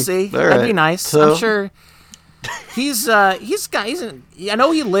 Mm-hmm. We'll see. That'd be nice. So? I'm sure. I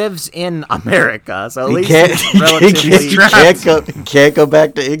know he lives in America, so at least he's relatively can't go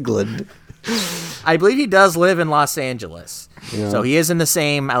back to England. I believe he does live in Los Angeles. Yeah. So he is in the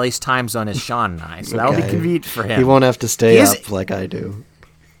same, at least, time zone as Sean and I. So that'll be convenient for him. He won't have to stay up like I do.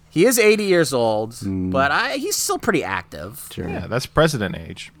 He is 80 years old, but he's still pretty active. Sure. Yeah, that's president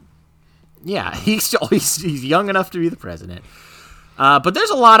age. Yeah, he's young enough to be the president. But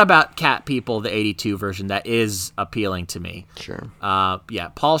there's a lot about Cat People, the 82 version, that is appealing to me. Sure.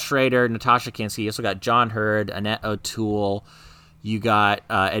 Paul Schrader, Natasha Kinski. You also got John Hurd, Annette O'Toole. You got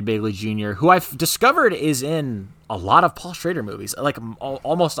Ed Begley Jr., who I've discovered is in a lot of Paul Schrader movies, like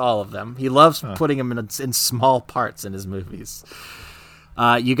almost all of them. He loves putting them in small parts in his movies.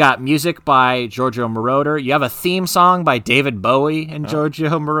 You got music by Giorgio Moroder. You have a theme song by David Bowie and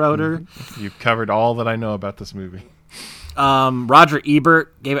Giorgio Moroder. You've covered all that I know about this movie. Roger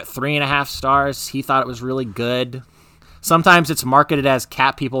Ebert gave it 3.5 stars. He thought it was really good. Sometimes it's marketed as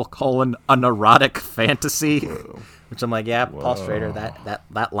Cat People, an erotic fantasy. Whoa. Which I'm like, Paul Schrader,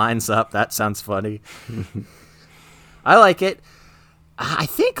 that lines up. That sounds funny. I like it. I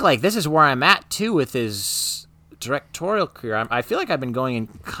think this is where I'm at too with his directorial career. I feel like I've been going in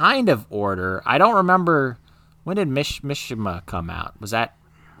kind of order. I don't remember, when did Mishima come out? Was that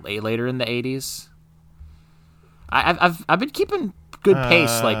later in the 80s? I've been keeping good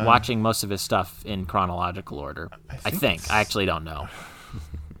pace, watching most of his stuff in chronological order. I think. I actually don't know.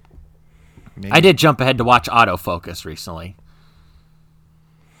 Maybe. I did jump ahead to watch Autofocus recently.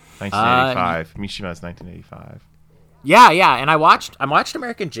 1985. Mishima's 1985. Yeah, and I watched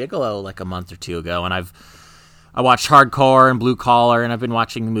American Gigolo a month or two ago, and I watched Hardcore and Blue Collar, and I've been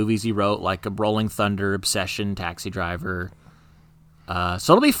watching the movies he wrote, like Rolling Thunder, Obsession, Taxi Driver.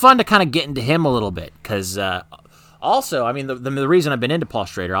 So it'll be fun to kind of get into him a little bit, because also, I mean, the reason I've been into Paul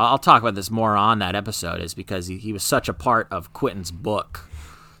Schrader, I'll talk about this more on that episode, is because he was such a part of Quentin's book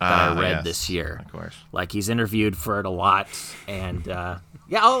that I read this year. Of course. He's interviewed for it a lot, and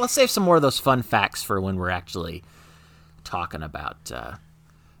let's save some more of those fun facts for when we're actually talking about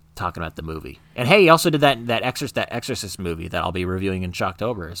the movie. And hey, he also did that Exorcist movie that I'll be reviewing in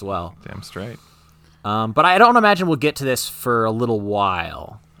Shocktober as well. Damn straight. But I don't imagine we'll get to this for a little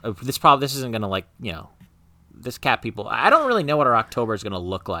while. This isn't gonna this Cat People. I don't really know what our October is gonna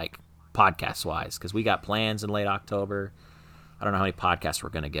look like podcast wise, because we got plans in late October. I don't know how many podcasts we're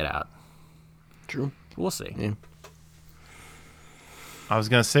going to get out. True. We'll see. Yeah. I was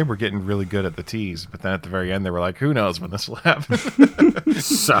going to say we're getting really good at the tease, but then at the very end they were like, who knows when this will happen.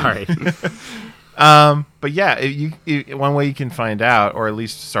 Sorry. But yeah, one way you can find out, or at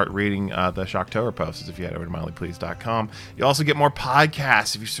least start reading the Shocktober posts, is if you head over to mildlypleased.com. You also get more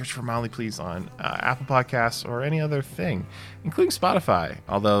podcasts if you search for Mildly Pleased on Apple Podcasts or any other thing, including Spotify.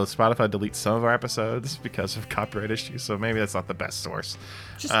 Although Spotify deletes some of our episodes because of copyright issues, so maybe that's not the best source.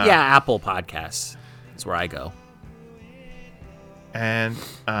 Apple Podcasts is where I go. And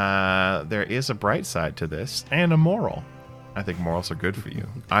there is a bright side to this, and a moral. I think morals are good for you.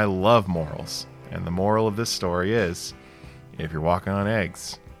 I love morals. And the moral of this story is, if you're walking on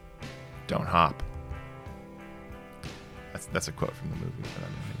eggs, don't hop. That's a quote from the movie that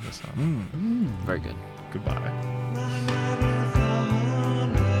I'm ending this on. Very good. Goodbye.